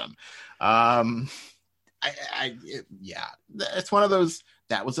awesome. It's one of those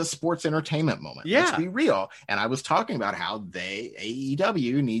That was a sports entertainment moment. Yeah. Let's be real. And I was talking about how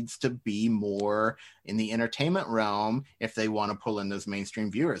AEW needs to be more in the entertainment realm if they want to pull in those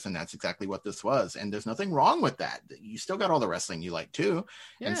mainstream viewers. And that's exactly what this was. And there's nothing wrong with that. You still got all the wrestling you like too.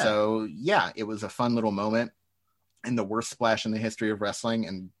 Yeah. And so, yeah, it was a fun little moment and the worst splash in the history of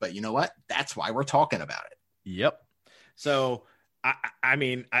wrestling. But you know what? That's why we're talking about it. Yep. So, I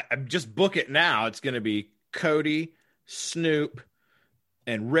mean, I just book it now. It's going to be Cody, Snoop,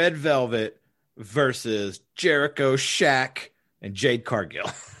 and Red Velvet versus Jericho, Shaq, and Jade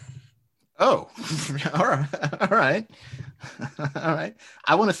Cargill. Oh, all right. All right.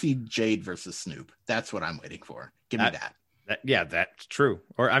 I want to see Jade versus Snoop. That's what I'm waiting for. Give me that. Yeah, that's true.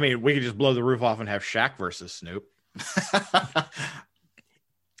 Or, I mean, we could just blow the roof off and have Shaq versus Snoop.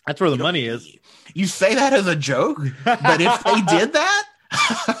 That's where the money is. You say that as a joke, but if they did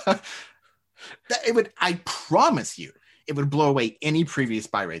that, it would, I promise you, it would blow away any previous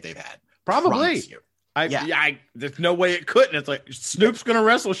buy rate they've had. Probably. There's no way it couldn't. It's like Snoop's going to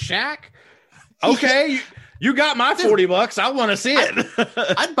wrestle Shaq. Okay. You got my $40. I want to see it.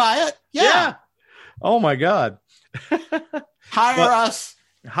 I'd buy it. Yeah. Oh my God. Hire us.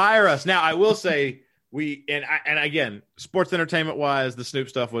 Now I will say and again, sports entertainment wise, the Snoop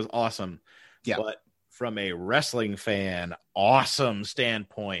stuff was awesome. Yeah. But from a wrestling fan, awesome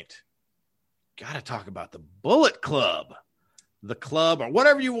standpoint, got to talk about the Bullet Club, the club, or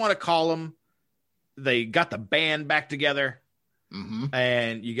whatever you want to call them. They got the band back together,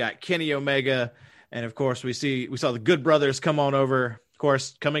 and you got Kenny Omega, and of course we saw the Good Brothers come on over. Of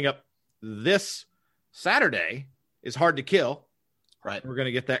course, coming up this Saturday is Hard to Kill. Right, we're going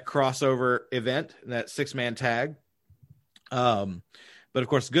to get that crossover event, that 6-man tag. But of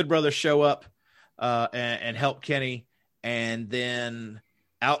course, Good Brothers show up and help Kenny, and then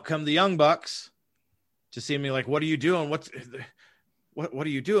out come the Young Bucks to see me like, what are you doing? What are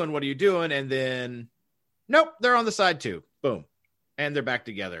you doing? What are you doing? And then, nope, they're on the side too. Boom. And they're back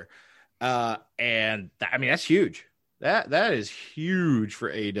together. And I mean, that's huge. That is huge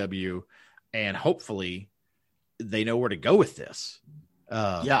for AEW. And hopefully they know where to go with this.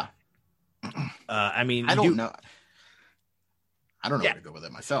 I mean, I don't know. I don't know where to go with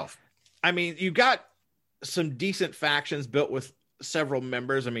it myself. I mean, you got some decent factions built with several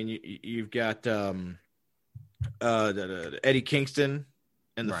members. I mean, you've got Eddie Kingston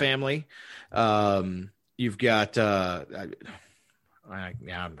and the family. You've got again,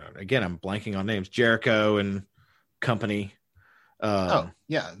 I'm blanking on names. Jericho and company. The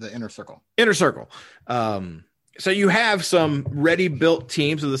Inner Circle. So you have some ready built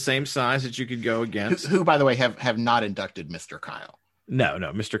teams of the same size that you could go against. Who by the way, have not inducted Mr. Kyle. No,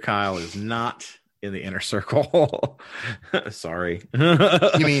 Mr. Kyle is not in the Inner Circle. Sorry.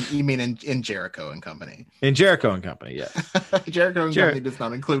 You mean in Jericho and Company? In Jericho and Company, yeah. Jericho and Company does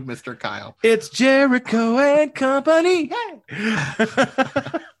not include Mr. Kyle. It's Jericho and Company. Hey.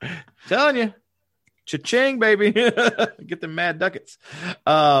 Telling you. Cha-ching, baby. Get the mad ducats.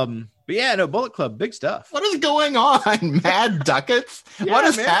 But yeah, no, Bullet Club, big stuff. What is going on? Mad ducats? What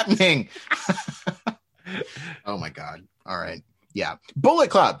is happening? Oh my God. All right. Yeah. Bullet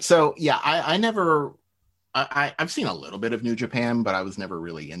Club. So yeah, I've seen a little bit of New Japan, but I was never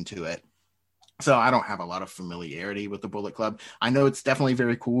really into it. So I don't have a lot of familiarity with the Bullet Club. I know it's definitely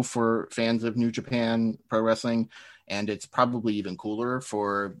very cool for fans of New Japan Pro Wrestling. And it's probably even cooler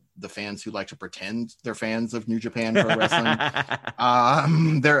for the fans who like to pretend they're fans of New Japan Pro Wrestling.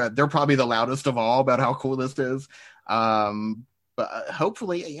 They're probably the loudest of all about how cool this is. But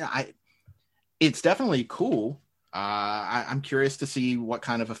hopefully, it's definitely cool. I'm curious to see what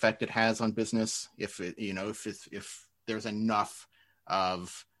kind of effect it has on business. If there's enough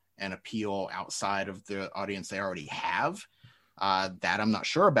of an appeal outside of the audience they already have, that I'm not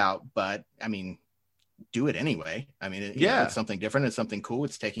sure about. But I mean, do it anyway. I mean, it's something different. It's something cool.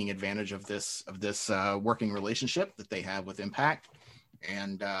 It's taking advantage of this working relationship that they have with Impact.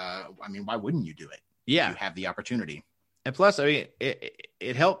 And I mean, why wouldn't you do it? Yeah, you have the opportunity. And plus, I mean,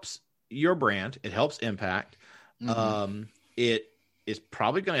 it helps your brand. It helps Impact. Mm-hmm. It is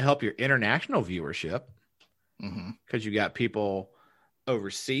probably going to help your international viewership because you got people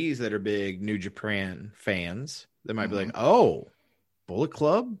overseas that are big New Japan fans that might be like, oh, Bullet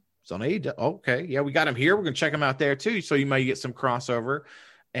Club. It's on AEW. Okay. Yeah, we got him here. We're going to check him out there too. So you might get some crossover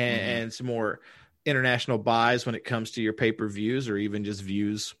and some more international buys when it comes to your pay-per-views or even just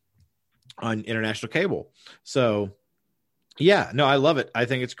views on international cable. So yeah, no, I love it. I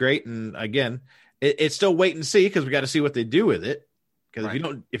think it's great. And again, it's still wait and see because we got to see what they do with it. Because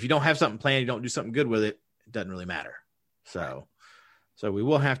if you don't have something planned, you don't do something good with it, it doesn't really matter. So we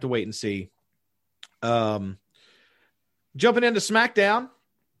will have to wait and see. Jumping into SmackDown.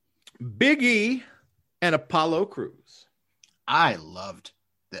 Big E and Apollo Crews. I loved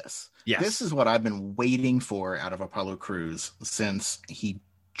this. Yes. This is what I've been waiting for out of Apollo Crews since he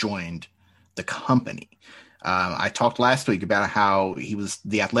joined the company. I talked last week about how he was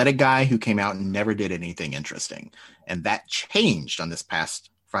the athletic guy who came out and never did anything interesting. And that changed on this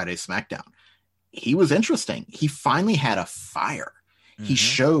past Friday SmackDown. He was interesting. He finally had a fire. Mm-hmm.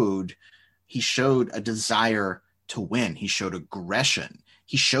 He showed a desire to win. He showed aggression.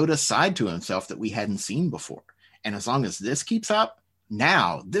 He showed a side to himself that we hadn't seen before. And as long as this keeps up,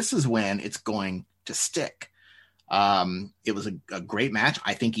 now this is when it's going to stick. It was a great match.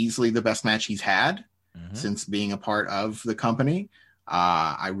 I think easily the best match he's had since being a part of the company.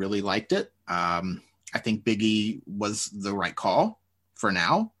 I really liked it. I think Big E was the right call for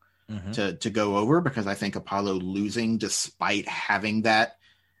now to go over, because I think Apollo losing, despite having that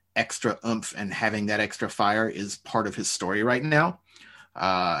extra oomph and having that extra fire, is part of his story right now.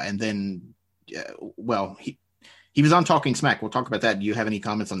 And then, he was on Talking Smack. We'll talk about that. Do you have any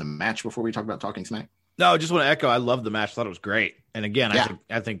comments on the match before we talk about Talking Smack? No, I just want to echo. I love the match. Thought it was great. And again,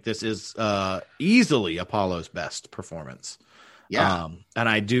 I think this is easily Apollo's best performance. Yeah. And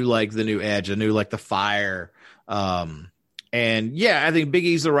I do like the new edge. I do like the fire. And yeah, I think Big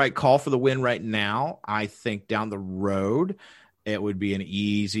E's the right call for the win right now. I think down the road, it would be an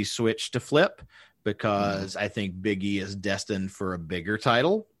easy switch to flip, because I think Big E is destined for a bigger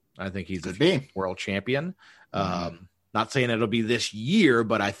title. I think he's a world champion. Not saying it'll be this year,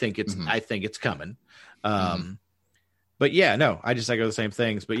 but I think it's coming. But yeah, no, I just echo the same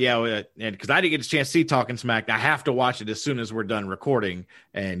things. But yeah, and because I didn't get a chance to see Talking Smack, I have to watch it as soon as we're done recording,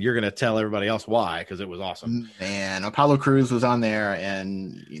 and you're going to tell everybody else why, because it was awesome. And Apollo Crews was on there,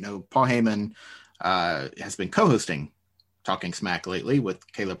 and Paul Heyman has been co-hosting Talking Smack lately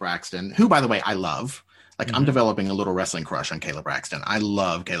with Kayla Braxton, who, by the way, I love. I'm developing a little wrestling crush on Kayla Braxton. I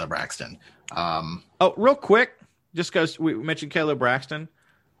love Kayla Braxton. Real quick, just because we mentioned Kayla Braxton,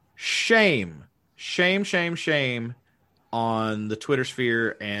 shame on the Twitter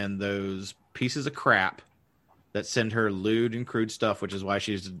sphere and those pieces of crap that send her lewd and crude stuff, which is why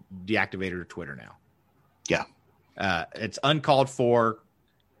she's deactivated her Twitter now. Yeah. It's uncalled for.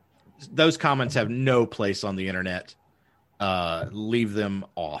 Those comments have no place on the internet. Leave them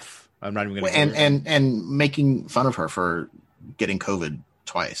off. I'm not even going to. And making fun of her for getting COVID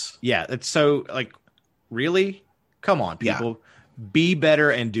twice. Yeah, it's so really? Come on, people. Yeah. Be better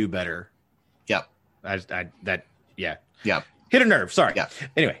and do better. Yep. Yeah. Hit a nerve. Sorry. Yeah.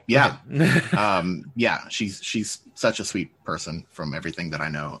 Anyway. Yeah. She's such a sweet person from everything that I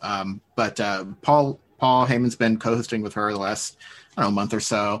know. But Paul Heyman's been co-hosting with her the last, month or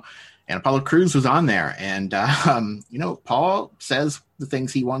so. And Apollo Crews was on there, and Paul says the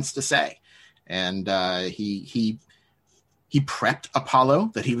things he wants to say, and he prepped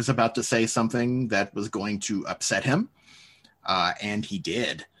Apollo that he was about to say something that was going to upset him, and he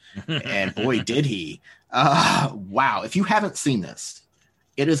did, and boy did he! Wow! If you haven't seen this,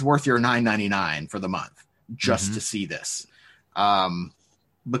 it is worth your $9.99 for the month just to see this,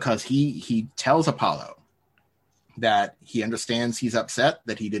 because he tells Apollo that he understands he's upset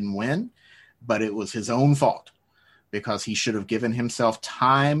that he didn't win, but it was his own fault because he should have given himself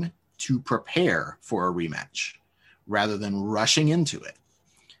time to prepare for a rematch rather than rushing into it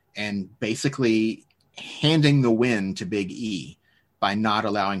and basically handing the win to Big E by not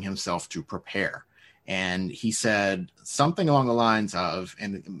allowing himself to prepare. And he said something along the lines of,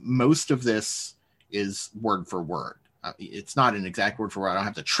 and most of this is word for word. It's not an exact word for word. I don't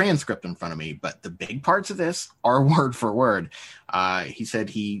have the transcript in front of me, but the big parts of this are word for word. He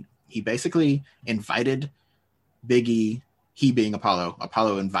said he basically invited Big E, he being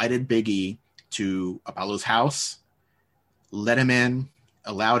Apollo invited Big E to Apollo's house, let him in,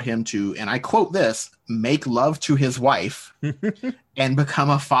 allowed him to, and I quote this, make love to his wife and become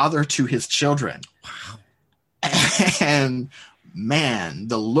a father to his children. Wow. And man,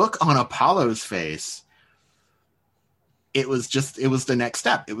 the look on Apollo's face, it was the next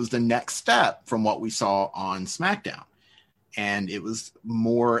step. It was the next step from what we saw on SmackDown. And it was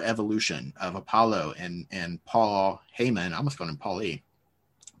more evolution of Apollo and Paul Heyman. I almost called him Paul E.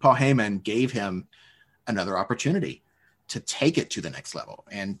 Paul Heyman gave him another opportunity to take it to the next level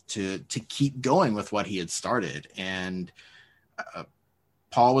and to keep going with what he had started. And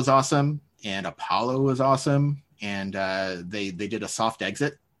Paul was awesome and Apollo was awesome. And they did a soft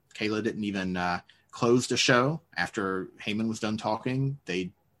exit. Kayla didn't even close the show after Heyman was done talking.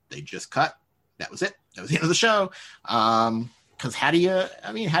 They just cut. That was it. That was the end of the show. Because how do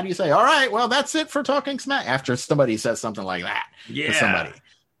you say, all right, well, that's it for Talking Smack after somebody says something like that to somebody?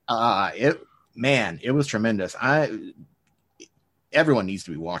 It was tremendous. everyone needs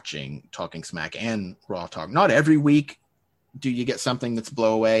to be watching Talking Smack and Raw Talk. Not every week do you get something that's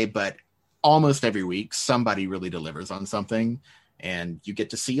blow away, but almost every week somebody really delivers on something, and you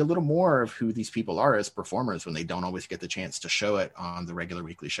get to see a little more of who these people are as performers when they don't always get the chance to show it on the regular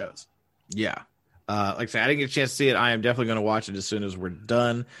weekly shows. Yeah. Like I said, I didn't get a chance to see it. I am definitely going to watch it as soon as we're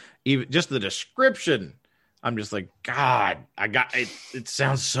done. Even just the description, I'm just like, God, I got it. It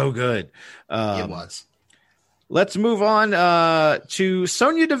sounds so good. It was. Let's move on to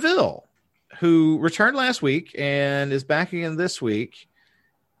Sonya Deville, who returned last week and is back again this week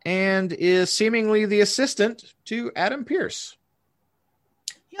and is seemingly the assistant to Adam Pearce.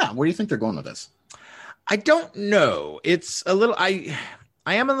 Yeah, where do you think they're going with this? I don't know. It's a little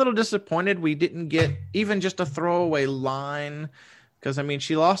I am a little disappointed we didn't get even just a throwaway line, because I mean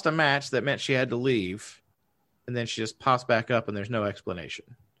she lost a match that meant she had to leave, and then she just pops back up and there's no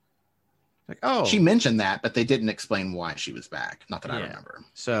explanation. Like, oh, she mentioned that, but they didn't explain why she was back. Not that I remember.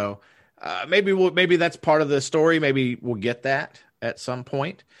 So maybe that's part of the story. Maybe we'll get that at some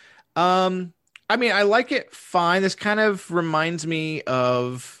point. I mean, I like it fine. This kind of reminds me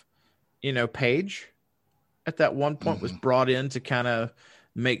of, Paige at that one point was brought in to kind of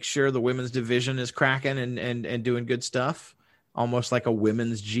make sure the women's division is cracking and doing good stuff. Almost like a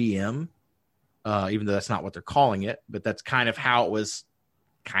women's GM, even though that's not what they're calling it, but that's kind of how it was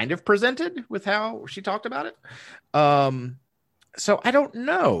kind of presented with how she talked about it. So I don't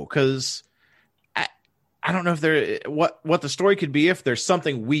know, because I don't know if what the story could be if there's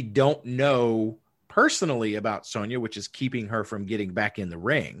something we don't know personally about Sonya, which is keeping her from getting back in the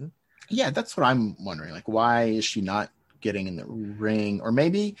ring. Yeah, that's what I'm wondering. Like, why is she not getting in the ring? Or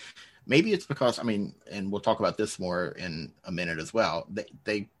maybe it's because, I mean, and we'll talk about this more in a minute as well,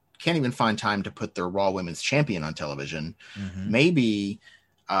 they can't even find time to put their Raw Women's Champion on television. Mm-hmm. Maybe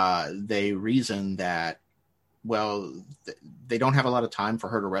they reason that, well, they don't have a lot of time for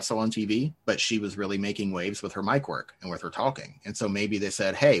her to wrestle on TV, but she was really making waves with her mic work and with her talking. And so maybe they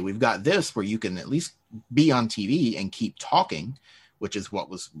said, hey, we've got this where you can at least be on TV and keep talking, which is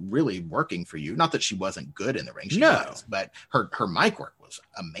what was really working for you. Not that she wasn't good in the ring, she was, but her mic work was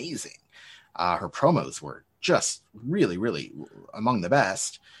amazing. Her promos were just really, really among the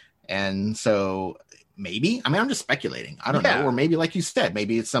best. And so maybe, I mean, I'm just speculating. I don't know. Or maybe, like you said,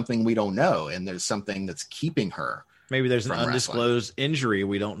 maybe it's something we don't know, and there's something that's keeping her. Maybe there's an undisclosed injury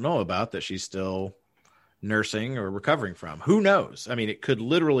we don't know about that she's still nursing or recovering from. Who knows? I mean, it could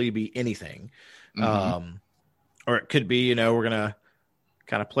literally be anything. Mm-hmm. Or it could be, we're going to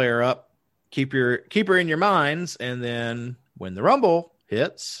kind of play her up, keep her in your minds, and then when the Rumble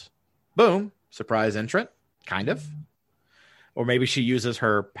hits, boom, surprise entrant, kind of. Or maybe she uses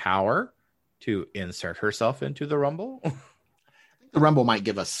her power to insert herself into the Rumble. The Rumble might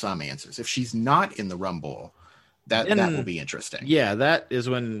give us some answers. If she's not in the Rumble, that will be interesting. Yeah, that is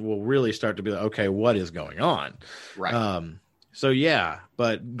when we'll really start to be like, okay, what is going on? Right. So yeah,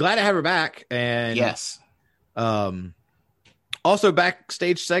 but glad to have her back. And yes. Also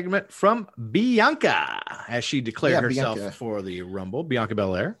backstage segment from Bianca as she declared herself for the Rumble, Bianca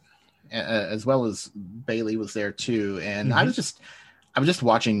Belair. As well as Bayley was there too. And I was just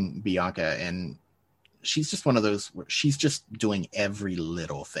watching Bianca, and she's just one of those where she's just doing every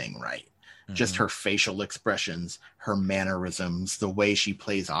little thing right. Mm-hmm. Just her facial expressions, her mannerisms, the way she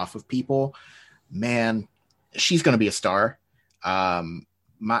plays off of people. Man, she's going to be a star.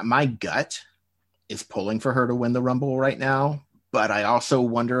 My gut is pulling for her to win the Rumble right now, but I also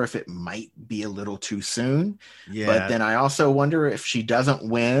wonder if it might be a little too soon. Yeah. But then I also wonder if she doesn't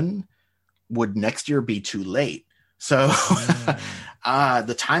win, would next year be too late? So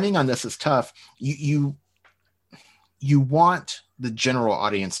the timing on this is tough. You want the general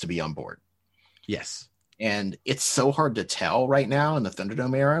audience to be on board. Yes. And it's so hard to tell right now in the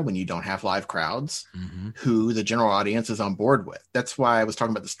Thunderdome era when you don't have live crowds who the general audience is on board with. That's why I was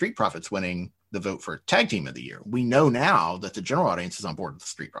talking about the Street Profits winning the vote for Tag Team of the Year. We know now that the general audience is on board with the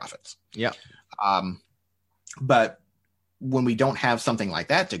Street Profits. Yeah. But when we don't have something like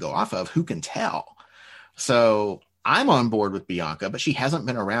that to go off of, who can tell? So I'm on board with Bianca, but she hasn't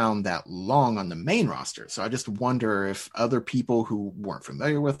been around that long on the main roster. So I just wonder if other people who weren't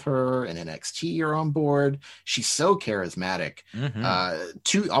familiar with her in NXT are on board. She's so charismatic.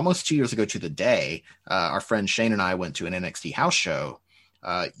 Almost 2 years ago to the day, our friend Shane and I went to an NXT house show.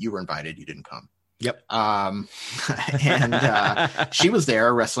 You were invited. You didn't come. Yep. And she was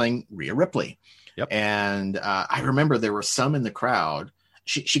there wrestling Rhea Ripley. Yep. And I remember there were some in the crowd.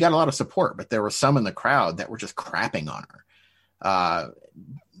 She got a lot of support, but there were some in the crowd that were just crapping on her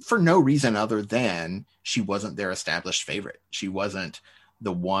for no reason other than she wasn't their established favorite. She wasn't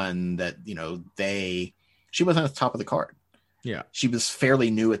the one that, she wasn't at the top of the card. Yeah. She was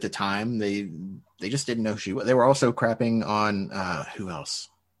fairly new at the time. They just didn't know she was. They were also crapping on who else?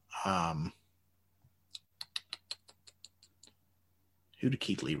 Who did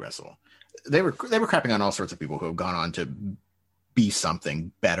Keith Lee wrestle? They were crapping on all sorts of people who have gone on to be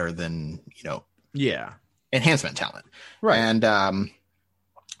something better than, enhancement talent. Right. And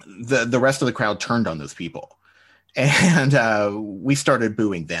the rest of the crowd turned on those people. And we started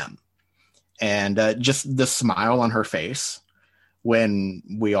booing them. And just the smile on her face when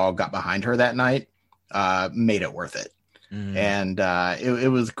we all got behind her that night made it worth it. Mm. And it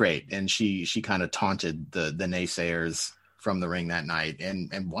was great. And she kind of taunted the naysayers from the ring that night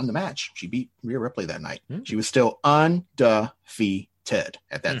and won the match. She beat Rhea Ripley that night. Mm. She was still undefeated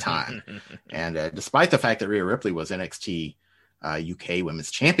at that time. And despite the fact that Rhea Ripley was NXT UK Women's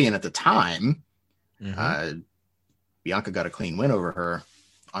Champion at the time, Bianca got a clean win over her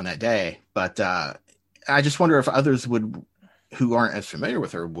on that day. But I just wonder if others who aren't as familiar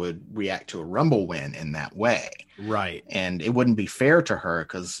with her would react to a Rumble win in that way. Right. And it wouldn't be fair to her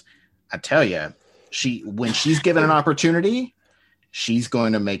because I tell you, when she's given an opportunity, she's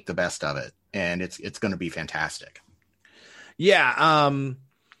going to make the best of it. And it's going to be fantastic. Yeah. And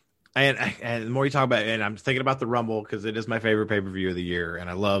the more you talk about it, and I'm thinking about the Rumble because it is my favorite pay-per-view of the year. And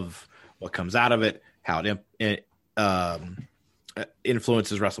I love what comes out of it, how it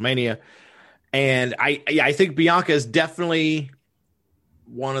influences WrestleMania. And I think Bianca is definitely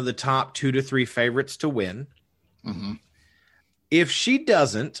one of the top 2 to 3 favorites to win. Mm-hmm. If she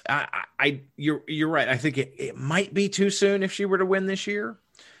doesn't, you're right. I think it might be too soon if she were to win this year.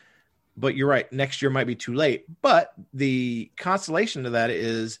 But you're right. Next year might be too late. But the consolation to that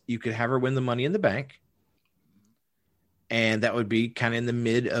is you could have her win the Money in the Bank. And that would be kind of in the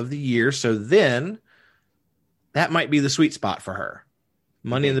mid of the year. So then that might be the sweet spot for her.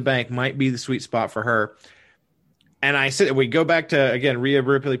 Money in the Bank might be the sweet spot for her. And we go back to, again, Rhea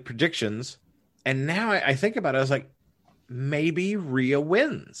Ripley predictions. And now I think about it. I was like, maybe Rhea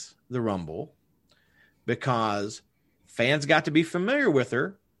wins the Rumble because fans got to be familiar with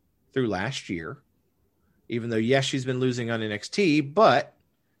her through last year, even though, yes, she's been losing on NXT, but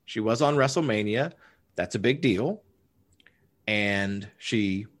she was on WrestleMania. That's a big deal. And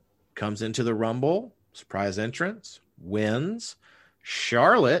she comes into the Rumble, surprise entrance, wins.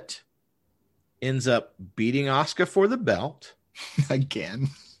 Charlotte ends up beating Asuka for the belt. Again.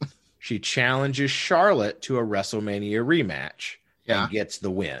 She challenges Charlotte to a WrestleMania rematch and gets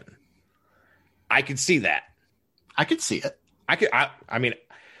the win. I could see that. I could see it. I mean,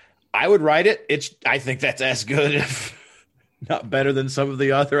 I would write it. I think that's as good, if not better, than some of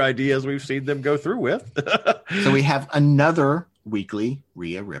the other ideas we've seen them go through with. So we have another weekly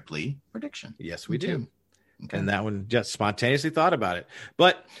Rhea Ripley prediction. Yes, we do. Okay. And that one just spontaneously thought about it.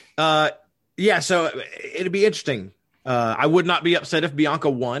 But so it'd be interesting. I would not be upset if Bianca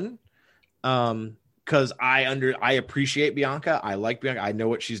won. Because I appreciate Bianca. I like Bianca. I know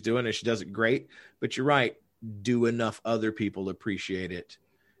what she's doing and she does it great. But you're right. Do enough other people appreciate it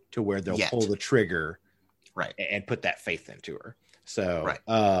to where they'll pull the trigger, right, and put that faith into her. So, right.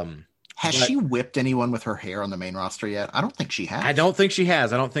 Has she whipped anyone with her hair on the main roster yet? I don't think she has. I don't think she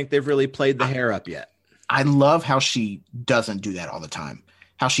has. I don't think they've really played the hair up yet. I love how she doesn't do that all the time.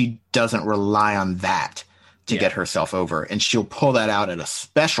 How she doesn't rely on that to get herself over, and she'll pull that out at a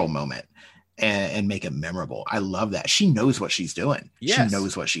special moment and make it memorable. I love that. She knows what she's doing. Yes. She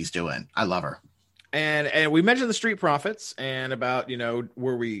knows what she's doing. I love her. And we mentioned the Street Profits and about,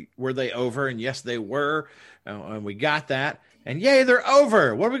 were they over? And yes, they were. And we got that. And yay, they're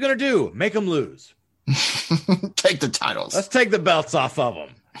over. What are we going to do? Make them lose. Take the titles. Let's take the belts off of them.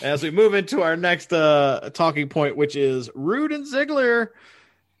 As we move into our next talking point, which is Rude and Ziggler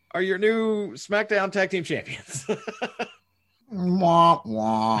are your new SmackDown Tag Team Champions. Wah,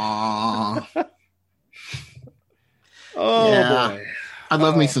 wah. Boy. I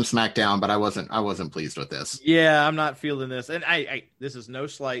love me some SmackDown, but I wasn't pleased with this. Yeah, I'm not feeling this. And I this is no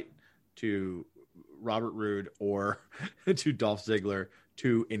slight to Robert Roode or to Dolph Ziggler,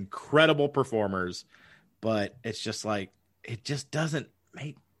 two incredible performers, but it's just like, it just doesn't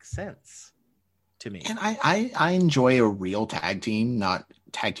make sense to me. And I enjoy a real tag team, not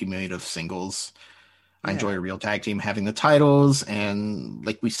tag team made of singles. I enjoy a real tag team having the titles, and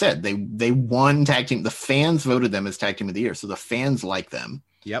like we said, they won tag team. The fans voted them as tag team of the year, so the fans like them.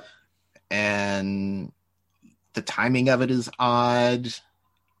 Yep. And the timing of it is odd.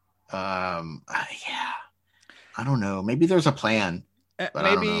 I don't know. Maybe there's a plan.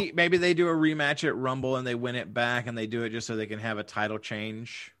 Maybe they do a rematch at Rumble and they win it back, and they do it just so they can have a title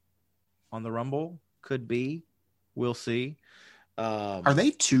change on the Rumble. Could be. We'll see. Are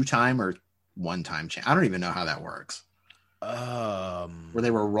they 2-time or 1-time champ? I don't even know how that works. Where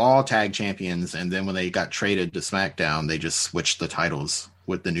they were Raw tag champions, and then when they got traded to SmackDown, they just switched the titles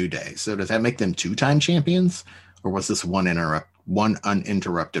with the New Day. So does that make them 2-time champions, or was this one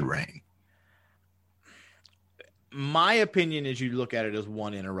uninterrupted reign? My opinion is you look at it as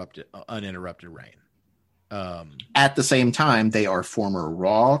one uninterrupted reign. At the same time, they are former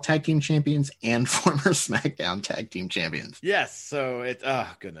Raw tag team champions and former SmackDown tag team champions. Yes. So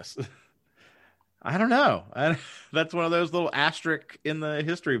goodness. I don't know. That's one of those little asterisk in the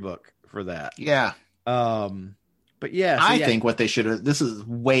history book for that. Yeah. But yeah, I think what they should have,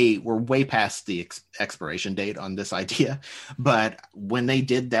 we're way past the expiration date on this idea. But when they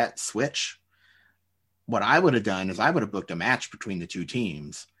did that switch, what I would have done is I would have booked a match between the two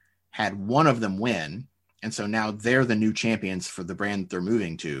teams, had one of them win. And so now they're the new champions for the brand they're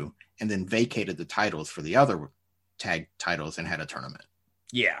moving to, and then vacated the titles for the other tag titles and had a tournament.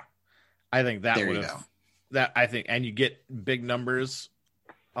 Yeah. I think that there would you have, go. that I think, and you get big numbers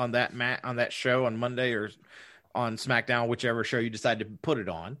on that on that show on Monday or on SmackDown, whichever show you decide to put it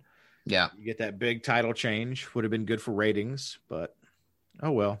on. Yeah. You get that big title change, would have been good for ratings, but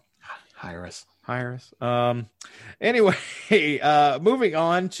oh well. Hire us. Anyway, moving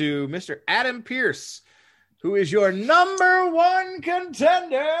on to Mr. Adam Pearce, who is your number one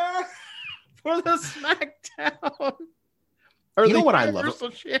contender for the SmackDown or you know the what Universal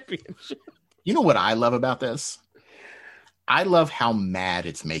Championship. You know what I love about this? I love how mad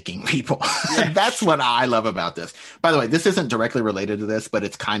it's making people. Yeah. That's what I love about this. By the way, this isn't directly related to this, but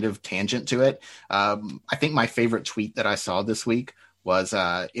it's kind of tangent to it. I think my favorite tweet that I saw this week was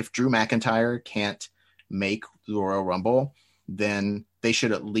if Drew McIntyre can't make the Royal Rumble, then they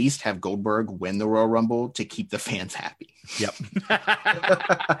should at least have Goldberg win the Royal Rumble to keep the fans happy. Yep.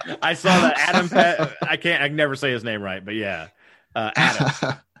 I saw that Adam. I can never say his name right, but yeah,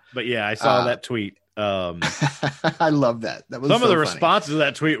 Adam. But yeah, I saw that tweet. I love that. That was some of the funny. responses to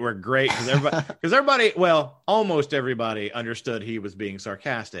that tweet were great because everybody, well, almost everybody understood he was being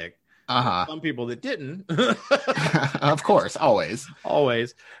sarcastic. Some people that didn't. Of course, always.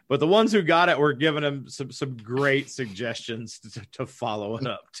 But the ones who got it were giving him some great suggestions to follow it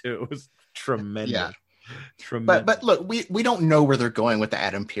up too. It was tremendous. Yeah. Tremendous. But look, we don't know where they're going with the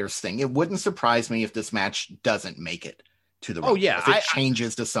Adam Pearce thing. It wouldn't surprise me if this match doesn't make it to the Rumble. Oh yeah, if it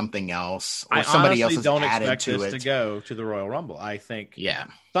changes to something else, or I somebody else don't added expect to this it to go to the Royal Rumble. I think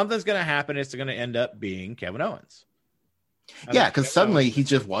something's going to happen. It's going to end up being Kevin Owens. Because suddenly he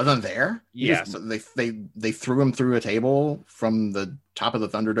just wasn't there. They threw him through a table from the top of the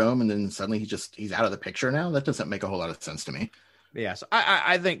Thunderdome, and then suddenly he's out of the picture now. That doesn't make a whole lot of sense to me. Yeah, so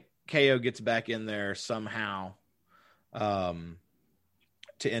I think KO gets back in there somehow to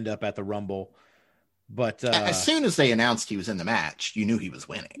end up at the Rumble. But as soon as they announced he was in the match, you knew he was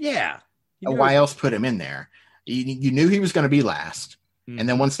winning. Yeah. Why else put him in there? You knew he was going to be last. Mm-hmm. And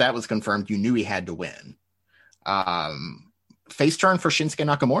then once that was confirmed, you knew he had to win. Face turn for Shinsuke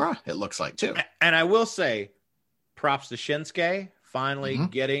Nakamura, it looks like, too. And I will say, props to Shinsuke finally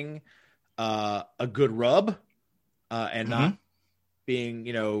getting a good rub and not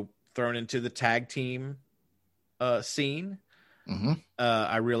being, thrown into the tag team scene.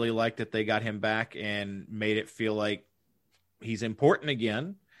 I really like that they got him back and made it feel like he's important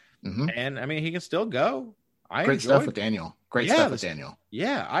again. And I mean, he can still go. Great stuff with Daniel.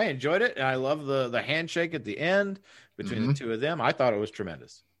 Yeah, I enjoyed it. And I love the handshake at the end between the two of them. I thought it was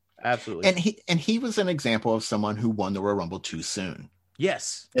tremendous. Absolutely. And he was an example of someone who won the Royal Rumble too soon.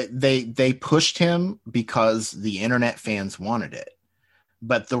 Yes. They pushed him because the internet fans wanted it,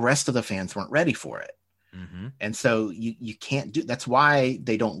 but the rest of the fans weren't ready for it. And so you can't do. That's why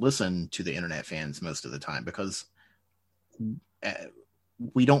they don't listen to the internet fans most of the time, because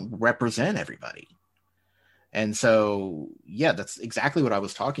we don't represent everybody. And so, yeah, that's exactly what I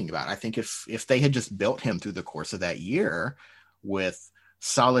was talking about. I think if they had just built him through the course of that year with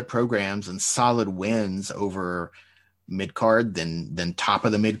solid programs and solid wins over mid card, then top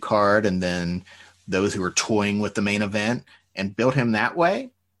of the mid card, and then those who were toying with the main event, and built him that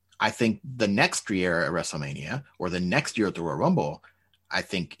way, I think the next year at WrestleMania or the next year at the Royal Rumble, I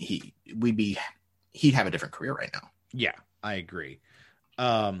think he'd have a different career right now. Yeah, I agree.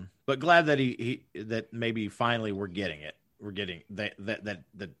 But glad that that maybe finally we're getting it. We're getting that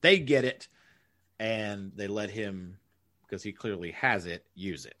they get it, and they let him, because he clearly has it,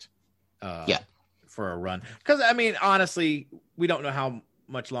 use it. For a run. Because I mean, honestly, we don't know how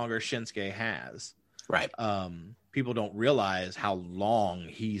much longer Shinsuke has. Right. People don't realize how long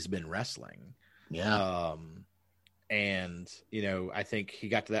he's been wrestling. Yeah. And I think he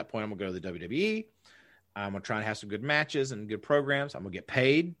got to that point. I'm gonna go to the WWE. I'm gonna try and have some good matches and good programs. I'm gonna get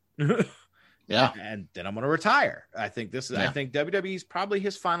paid. Yeah. And then I'm going to retire. I think I think WWE is probably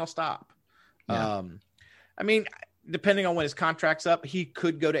his final stop. Yeah. I mean, depending on when his contract's up, he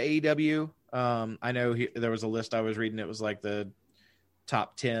could go to AEW. I know there was a list I was reading. It was like the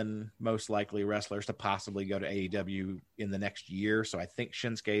top 10 most likely wrestlers to possibly go to AEW in the next year. So I think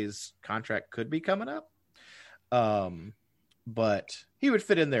Shinsuke's contract could be coming up. But he would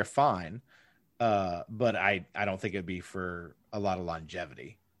fit in there fine. But I don't think it'd be for a lot of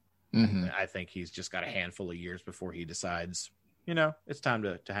longevity. Mm-hmm. I think he's just got a handful of years before he decides, it's time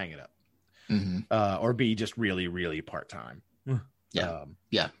to hang it up. Mm-hmm. Or be just really, really part-time. Yeah.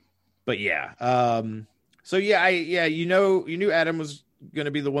 But yeah. So you knew Adam was going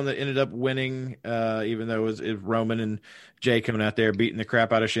to be the one that ended up winning, even though it was Roman and Jay coming out there beating the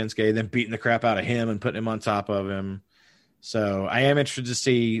crap out of Shinsuke, then beating the crap out of him and putting him on top of him. So I am interested to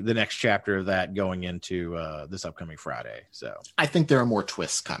see the next chapter of that going into this upcoming Friday. So I think there are more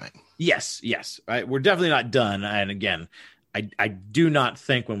twists coming. Yes. We're definitely not done. And again, I do not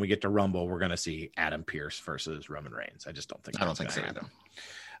think when we get to Rumble, we're going to see Adam Pearce versus Roman Reigns. I just don't think. I don't think so either.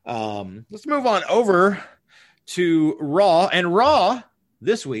 Let's move on over to Raw. And Raw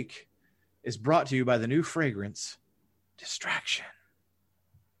this week is brought to you by the new fragrance, Distraction.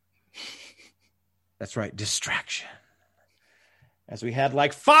 That's right, Distraction. As we had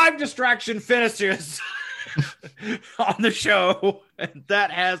like 5 distraction finishes on the show, and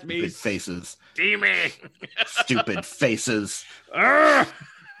that has me Big faces, steaming. Stupid faces.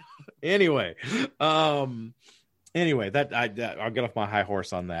 Anyway, I'll get off my high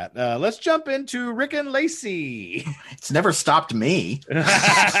horse on that. Let's jump into Rick and Lacey. It's never stopped me.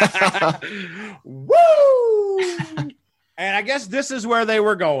 Woo! And I guess this is where they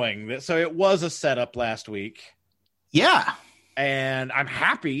were going. So it was a setup last week. Yeah. And I'm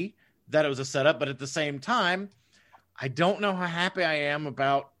happy that it was a setup, but at the same time, I don't know how happy I am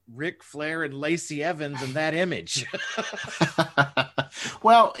about Ric Flair and Lacey Evans and that image.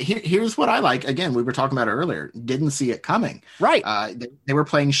 Well, here's what I like. Again, we were talking about it earlier. Didn't see it coming. Right. They were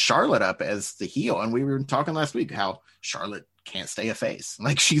playing Charlotte up as the heel, and we were talking last week how Charlotte can't stay a face.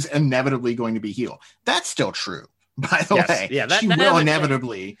 Like, she's inevitably going to be heel. That's still true, by the way. Yeah, she will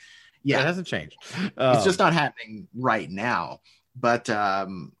inevitably. Changed. Yeah, it hasn't changed. It's just not happening right now. But I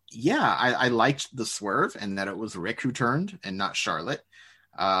liked the swerve and that it was Rick who turned and not Charlotte.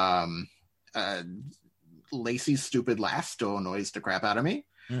 Lacey's stupid laugh still annoys the crap out of me.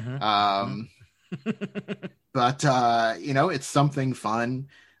 Mm-hmm. But it's something fun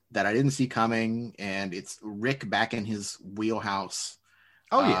that I didn't see coming, and it's Rick back in his wheelhouse.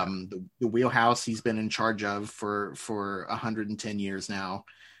 Oh yeah, the wheelhouse he's been in charge of for 110 years now.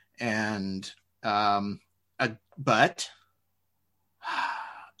 And but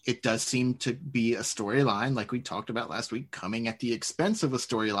it does seem to be a storyline, like we talked about last week, coming at the expense of a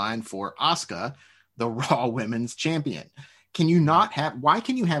storyline for Asuka, the Raw Women's Champion. Why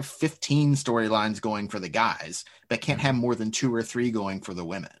can you have 15 storylines going for the guys, but can't have more than 2 or 3 going for the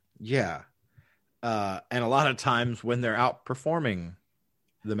women? Yeah. And a lot of times when they're outperforming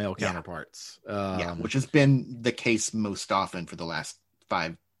the male counterparts. Which has been the case most often for the last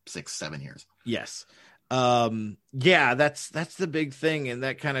 5, 6, 7 years. Yes. That's the big thing. And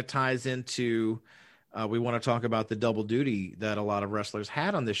that kind of ties into, we want to talk about the double duty that a lot of wrestlers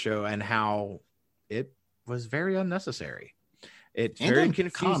had on this show and how it was very unnecessary. It's very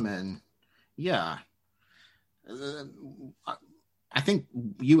confusing. Yeah. I think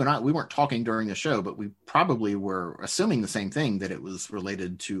you and I, we weren't talking during the show, but we probably were assuming the same thing, that it was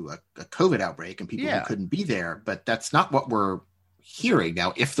related to a COVID outbreak and people who couldn't be there. But that's not what we're hearing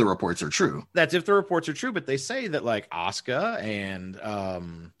now, if the reports are true. That's if the reports are true, but they say that like Asuka and a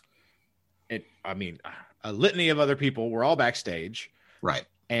litany of other people were all backstage. Right.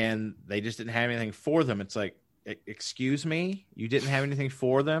 And they just didn't have anything for them. It's like, excuse me, you didn't have anything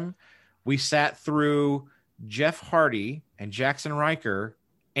for them? We sat through Jeff Hardy and Jackson Riker,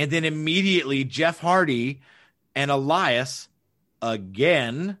 and then immediately Jeff Hardy and Elias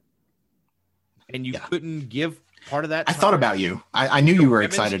again, and you couldn't give part of that time? I thought about you. I knew you were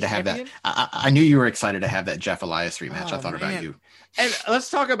excited to have that. I knew you were excited to have that Jeff Elias rematch. I thought about you. And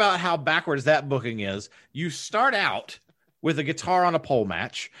let's talk about how backwards that booking is. You start out with a guitar on a pole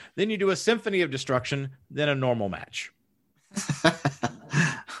match, then you do a Symphony of Destruction, then a normal match.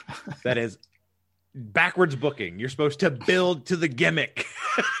 That is backwards booking. You're supposed to build to the gimmick.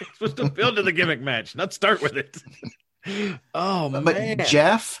 You're supposed to build to the gimmick match, not start with it. Man.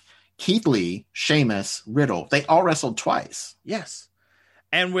 Jeff, Keith Lee, Sheamus, Riddle, they all wrestled twice. Yes.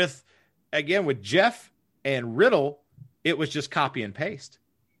 And with Jeff and Riddle, it was just copy and paste.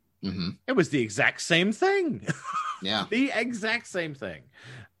 Mm-hmm. It was the exact same thing. Yeah. The exact same thing.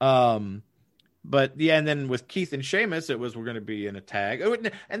 But yeah, and then with Keith and Sheamus, it was we're going to be in a tag,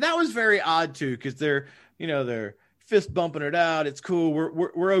 and that was very odd too because they're fist bumping it out. It's cool.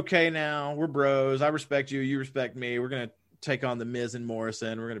 We're okay now. We're bros. I respect you. You respect me. We're going to take on the Miz and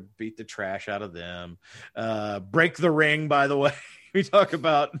Morrison. We're going to beat the trash out of them. Break the ring, by the way. We talk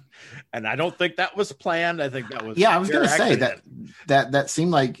about, and I don't think that was planned. I think that was I was going to say that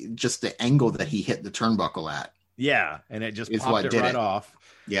seemed like just the angle that he hit the turnbuckle at. Yeah, and it just popped it right off.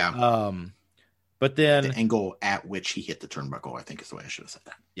 Yeah. But then the angle at which he hit the turnbuckle, I think is the way I should have said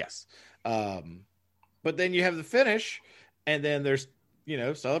that. Yes. But then you have the finish, and then there's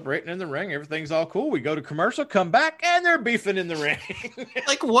celebrating in the ring. Everything's all cool. We go to commercial, come back, and they're beefing in the ring.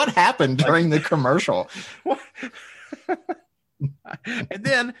 Like what happened during the commercial? And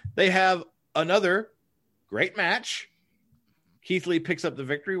then they have another great match. Keith Lee picks up the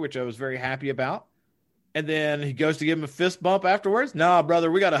victory, which I was very happy about. And then he goes to give him a fist bump afterwards. Nah, brother,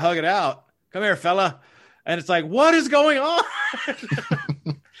 we got to hug it out. Come here, fella. And it's like, what is going on?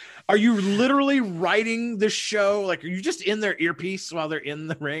 Are you literally writing the show? Like, are you just in their earpiece while they're in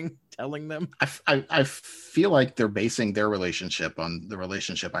the ring telling them? I feel like they're basing their relationship on the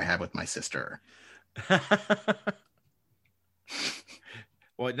relationship I have with my sister.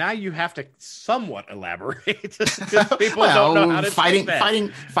 Well, now you have to somewhat elaborate because people don't know how to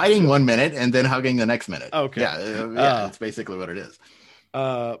fighting 1 minute and then hugging the next minute. Okay, yeah, that's basically what it is.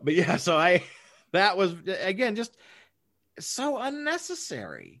 But yeah, so that was again just so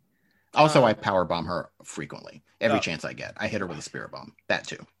unnecessary. Also, I powerbomb her frequently. Every chance I get, I hit her with a spirit bomb. That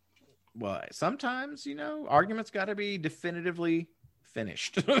too. Well, sometimes arguments got to be definitively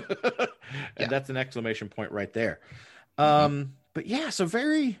finished, and that's an exclamation point right there. But yeah, so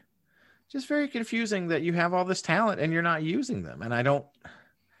very confusing that you have all this talent and you're not using them, and I don't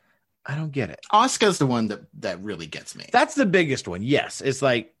get it. Asuka's the one that really gets me. That's the biggest one. Yes, it's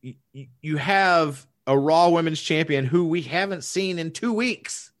like you have a Raw Women's Champion who we haven't seen in 2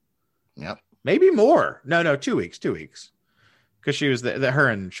 weeks. Yep, maybe more. No, 2 weeks. Because she was her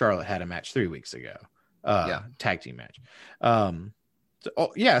and Charlotte had a match 3 weeks ago. Tag team match. So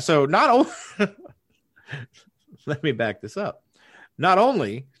not only let me back this up. Not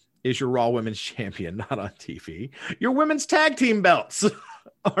only is your Raw Women's Champion not on TV, your women's tag team belts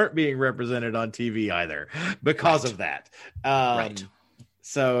aren't being represented on TV either because of that. Right.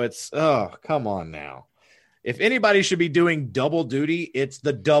 So it's, come on now. If anybody should be doing double duty, it's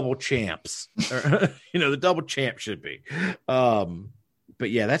the double champs. The double champ should be. But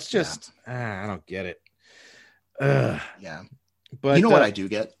yeah, that's just, I don't get it. Yeah. But you know what I do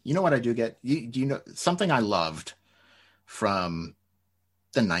get? You know something I loved from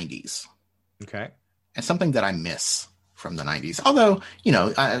the 90s. Okay. And something that I miss from the 90s. Although,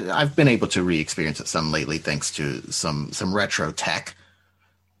 I've been able to re-experience it some lately thanks to some retro tech.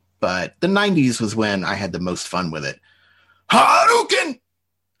 But the 90s was when I had the most fun with it. Hadouken!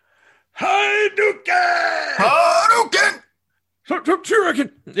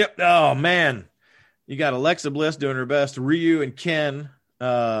 Yep. Oh, man. You got Alexa Bliss doing her best. Ryu and Ken.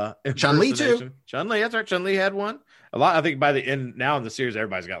 Chun-Li, too. Chun-Li, that's right. Chun-Li had one. A lot. I think by the end, now in the series,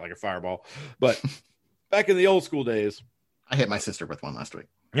 everybody's got like a fireball. But back in the old school days. I hit my sister with one last week.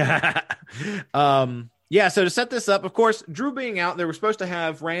 Yeah, so to set this up, of course, Drew being out, they were supposed to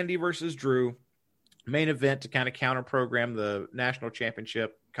have Randy versus Drew main event to kind of counter program the national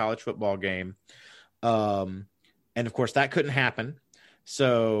championship college football game. And of course, that couldn't happen.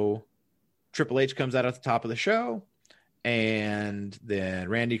 So Triple H comes out at the top of the show, and then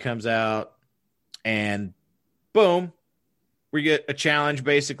Randy comes out, and boom, we get a challenge.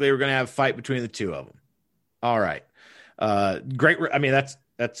 Basically, we're going to have a fight between the two of them. All right. Great. I mean,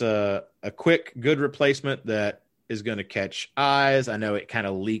 that's a quick, good replacement that is going to catch eyes. I know it kind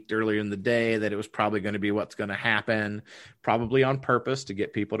of leaked earlier in the day that it was probably going to be what's going to happen, probably on purpose to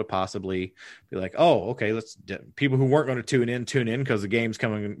get people to possibly be like, oh, okay, people who weren't going to tune in because the game's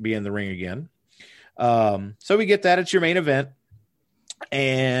coming to be in the ring again. So we get that. It's your main event.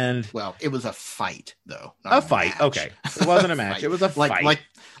 And well, it was a fight though. A fight. Match. Okay. It wasn't a match. It was a fight.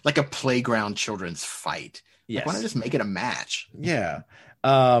 Like a playground children's fight. Yes. Why not just make it a match? Yeah.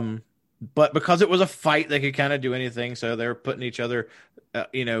 But because it was a fight, they could kind of do anything. So they're putting each other,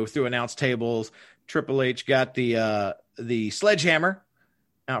 through announce tables. Triple H got the sledgehammer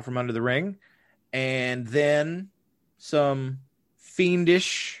out from under the ring, and then some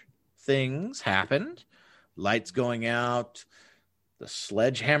fiendish things happened. Lights going out, the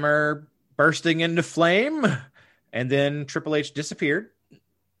sledgehammer bursting into flame, and then Triple H disappeared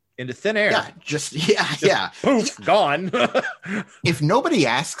into thin air. Yeah. Poof, gone. If nobody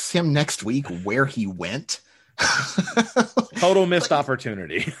asks him next week where he went, Total missed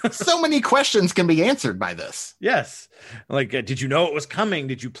opportunity. So many questions can be answered by this. Yes. Like, did you know it was coming?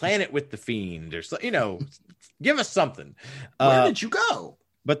 Did you plan it with the Fiend? Or, give us something. Where did you go?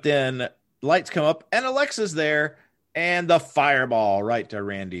 But then lights come up and Alexa's there and the fireball right to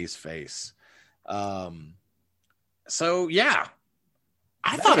Randy's face. So, yeah.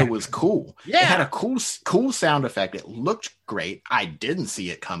 I thought it was cool. Yeah. It had a cool sound effect. It looked great. I didn't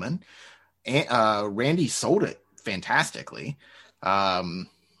see it coming. And Randy sold it fantastically.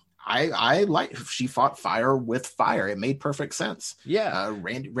 I like she fought fire with fire. It made perfect sense. Yeah.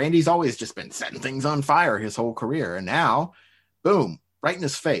 Randy's always just been setting things on fire his whole career. And now, boom, right in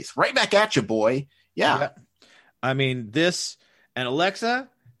his face. Right back at you, boy. Yeah. I mean, this and Alexa,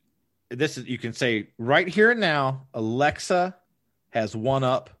 this is, you can say right here and now, Alexa has one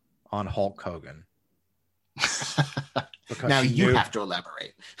up on Hulk Hogan. Now you have to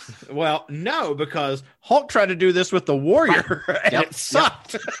elaborate. Well, no, because Hulk tried to do this with the Warrior and it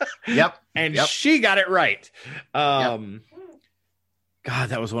sucked. Yep. And she got it right. God,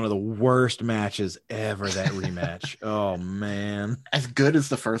 that was one of the worst matches ever, that rematch. Oh, man. As good as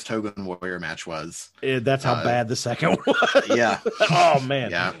the first Hogan Warrior match was. That's how bad the second was. Yeah. Oh,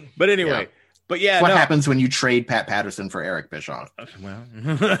 man. Yeah. But anyway. Yeah. But yeah, what happens when you trade Pat Patterson for Eric Bischoff? Well,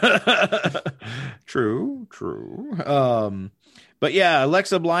 true. But yeah,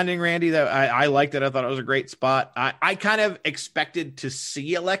 Alexa blinding Randy, that I liked it. I thought it was a great spot. I kind of expected to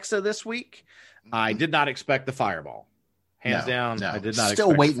see Alexa this week. I did not expect the fireball. Hands down, no. I did not.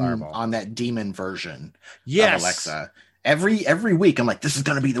 Still waiting on that demon version. Yes, of Alexa. Every week, I'm like, this is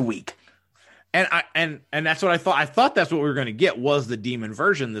going to be the week. And that's what I thought. I thought that's what we were going to get, was the demon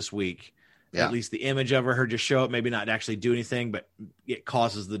version this week. Yeah. At least the image of her just show up, maybe not actually do anything, but it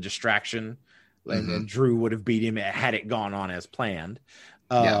causes the distraction. And then Drew would have beat him had it gone on as planned.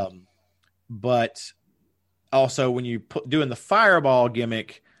 But also when you doing the fireball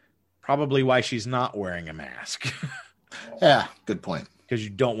gimmick, probably why she's not wearing a mask. Yeah, good point. Because you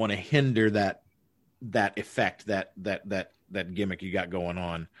don't want to hinder that effect, that gimmick you got going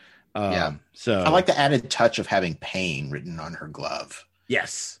on. So I like the added touch of having pain written on her glove.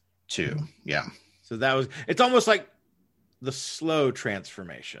 Yes. Too. Yeah. So it's almost like the slow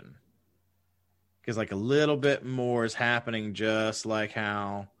transformation, because like a little bit more is happening, just like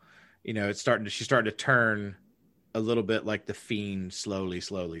how, she's starting to turn a little bit like the Fiend, slowly.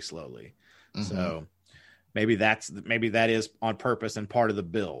 So maybe that is on purpose and part of the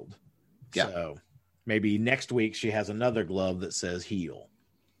build. Yeah. So maybe next week she has another glove that says heel.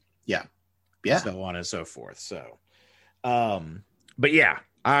 Yeah. So on and so forth. So, but yeah,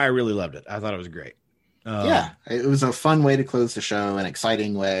 I really loved it. I thought it was great. It was a fun way to close the show, an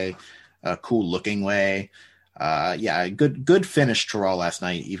exciting way, a cool looking way. Good finish to Raw last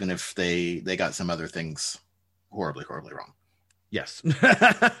night, even if they got some other things horribly wrong. Yes.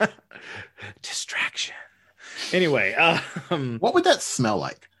 Distraction. Anyway, what would that smell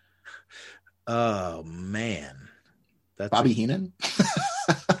like? Oh man, that's Bobby Heenan,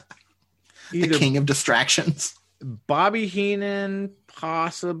 the king of distractions. Bobby Heenan,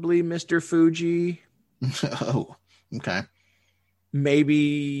 possibly Mr. Fuji. Oh, okay.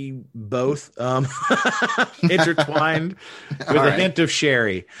 Maybe both intertwined with a hint of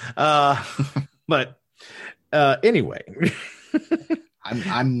sherry. But anyway,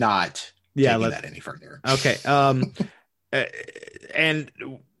 I'm not taking that any further. Okay. And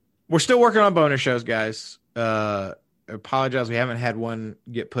we're still working on bonus shows, guys. Apologize, we haven't had one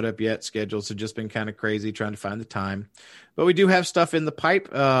get put up yet. Schedules have just been kind of crazy trying to find the time, but we do have stuff in the pipe.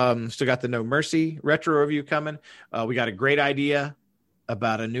 Still got the No Mercy retro review coming. We got a great idea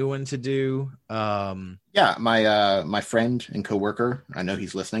about a new one to do. My friend and coworker, I know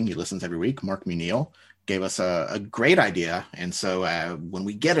he's listening, he listens every week, Mark Muniel, gave us a great idea. And so when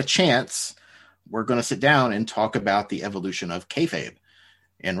we get a chance, we're going to sit down and talk about the evolution of kayfabe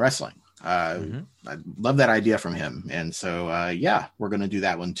in wrestling. I love that idea from him. And so, we're going to do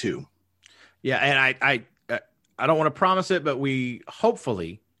that one too. Yeah. And I don't want to promise it, but we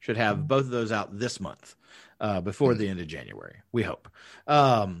hopefully should have both of those out this month, before the end of January, we hope.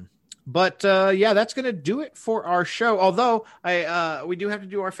 But that's going to do it for our show. Although we do have to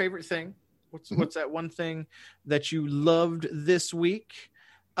do our favorite thing. What's that one thing that you loved this week?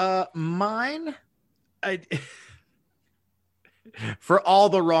 Mine, for all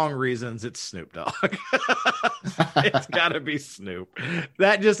the wrong reasons, it's Snoop Dogg. It's gotta be Snoop.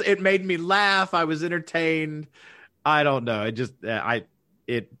 It made me laugh. I was entertained. I don't know.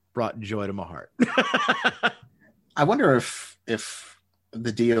 It brought joy to my heart. I wonder if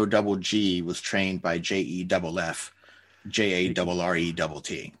the DOGG was trained by JEFF,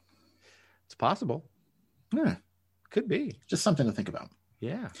 JARRETT. It's possible. Could be. Just something to think about.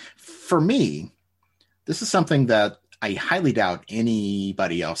 Yeah. For me, this is something that I highly doubt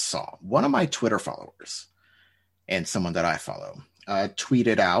anybody else saw. One of my Twitter followers and someone that I follow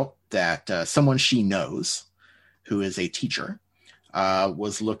tweeted out that someone she knows who is a teacher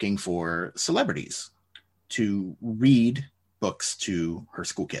was looking for celebrities to read books to her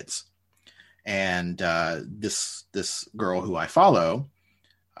school kids. And this girl who I follow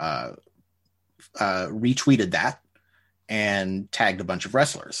retweeted that and tagged a bunch of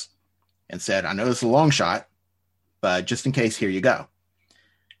wrestlers and said, I know this is a long shot, but just in case, here you go.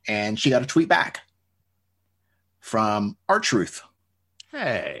 And she got a tweet back from R-Truth.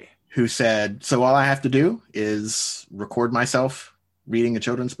 Hey. Who said, so all I have to do is record myself reading a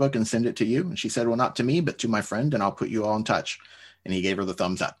children's book and send it to you. And she said, well, not to me, but to my friend, and I'll put you all in touch. And he gave her the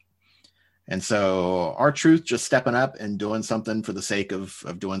thumbs up. And so R-Truth just stepping up and doing something for the sake of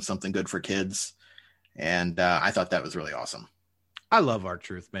doing something good for kids. And I thought that was really awesome. I love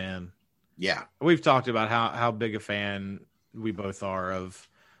R-Truth, man. Yeah. We've talked about how big a fan we both are of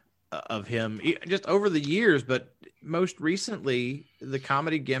him just over the years, but most recently the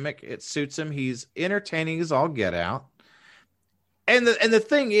comedy gimmick, it suits him. He's entertaining as all get out. And the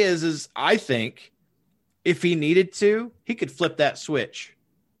thing is I think if he needed to, he could flip that switch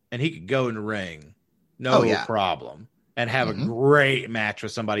and he could go in the ring. No problem. And have a great match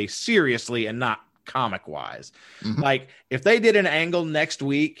with somebody seriously and not comic wise. Like if they did an angle next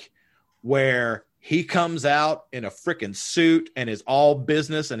week where he comes out in a freaking suit and is all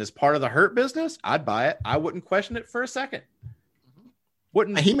business and is part of the Hurt Business, I'd buy it. I wouldn't question it for a second.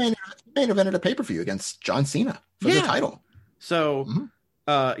 Wouldn't he main evented a pay-per-view against John Cena for the title. So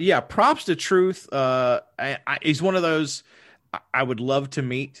props to Truth. He's one of those I would love to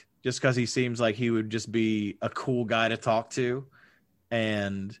meet just because he seems like he would just be a cool guy to talk to.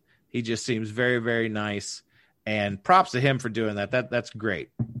 And he just seems very, very nice. And props to him for doing that. That's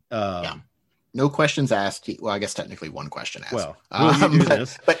great. No questions asked. Well, I guess technically one question asked. Well, will you do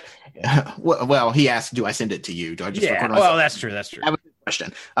this? Well, he asked, do I send it to you? Do I just record myself? Well, that's true. That's true. That was a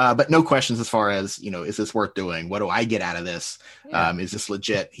question. But no questions as far as, is this worth doing? What do I get out of this? Yeah. Is this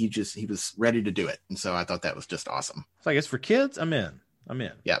legit? He was ready to do it. And so I thought that was just awesome. So I guess for kids, I'm in.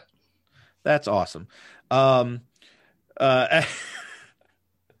 Yep. That's awesome. I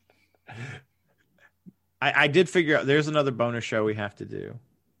did figure out there's another bonus show we have to do.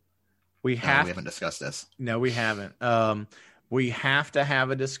 We haven't discussed this. No, we haven't. We have to have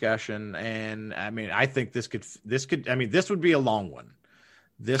a discussion, and I mean, I think this would be a long one.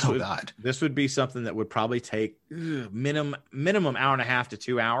 This would be something that would probably take minimum hour and a half to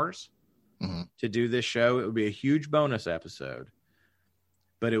 2 hours to do this show. It would be a huge bonus episode,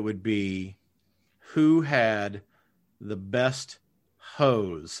 but it would be who had the best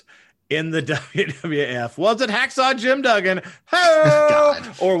hose in the WWF. Was it Hacksaw Jim Duggan?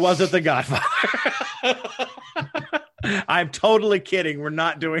 Or was it the Godfather? I'm totally kidding. We're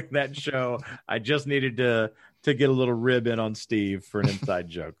not doing that show. I just needed to get a little rib in on Steve for an inside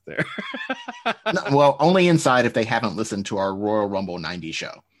joke there. No, well, only inside if they haven't listened to our Royal Rumble 90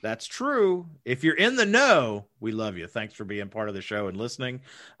 show. That's true. If you're in the know, we love you. Thanks for being part of the show and listening.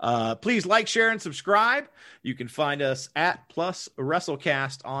 Please like, share, and subscribe. You can find us at Plus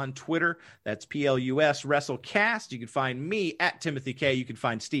WrestleCast on Twitter. That's PLUS WrestleCast. You can find me at Timothy K. You can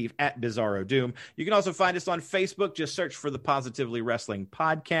find Steve at Bizarro Doom. You can also find us on Facebook. Just search for the Positively Wrestling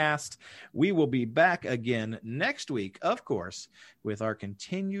Podcast. We will be back again next week, of course, with our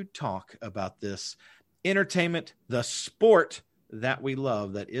continued talk about this entertainment, the sport that we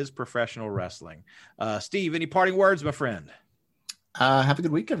love, that is professional wrestling. Steve, any parting words, my friend? Have a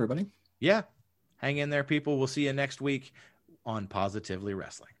good week, everybody. Yeah. Hang in there, people. We'll see you next week on Positively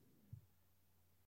Wrestling.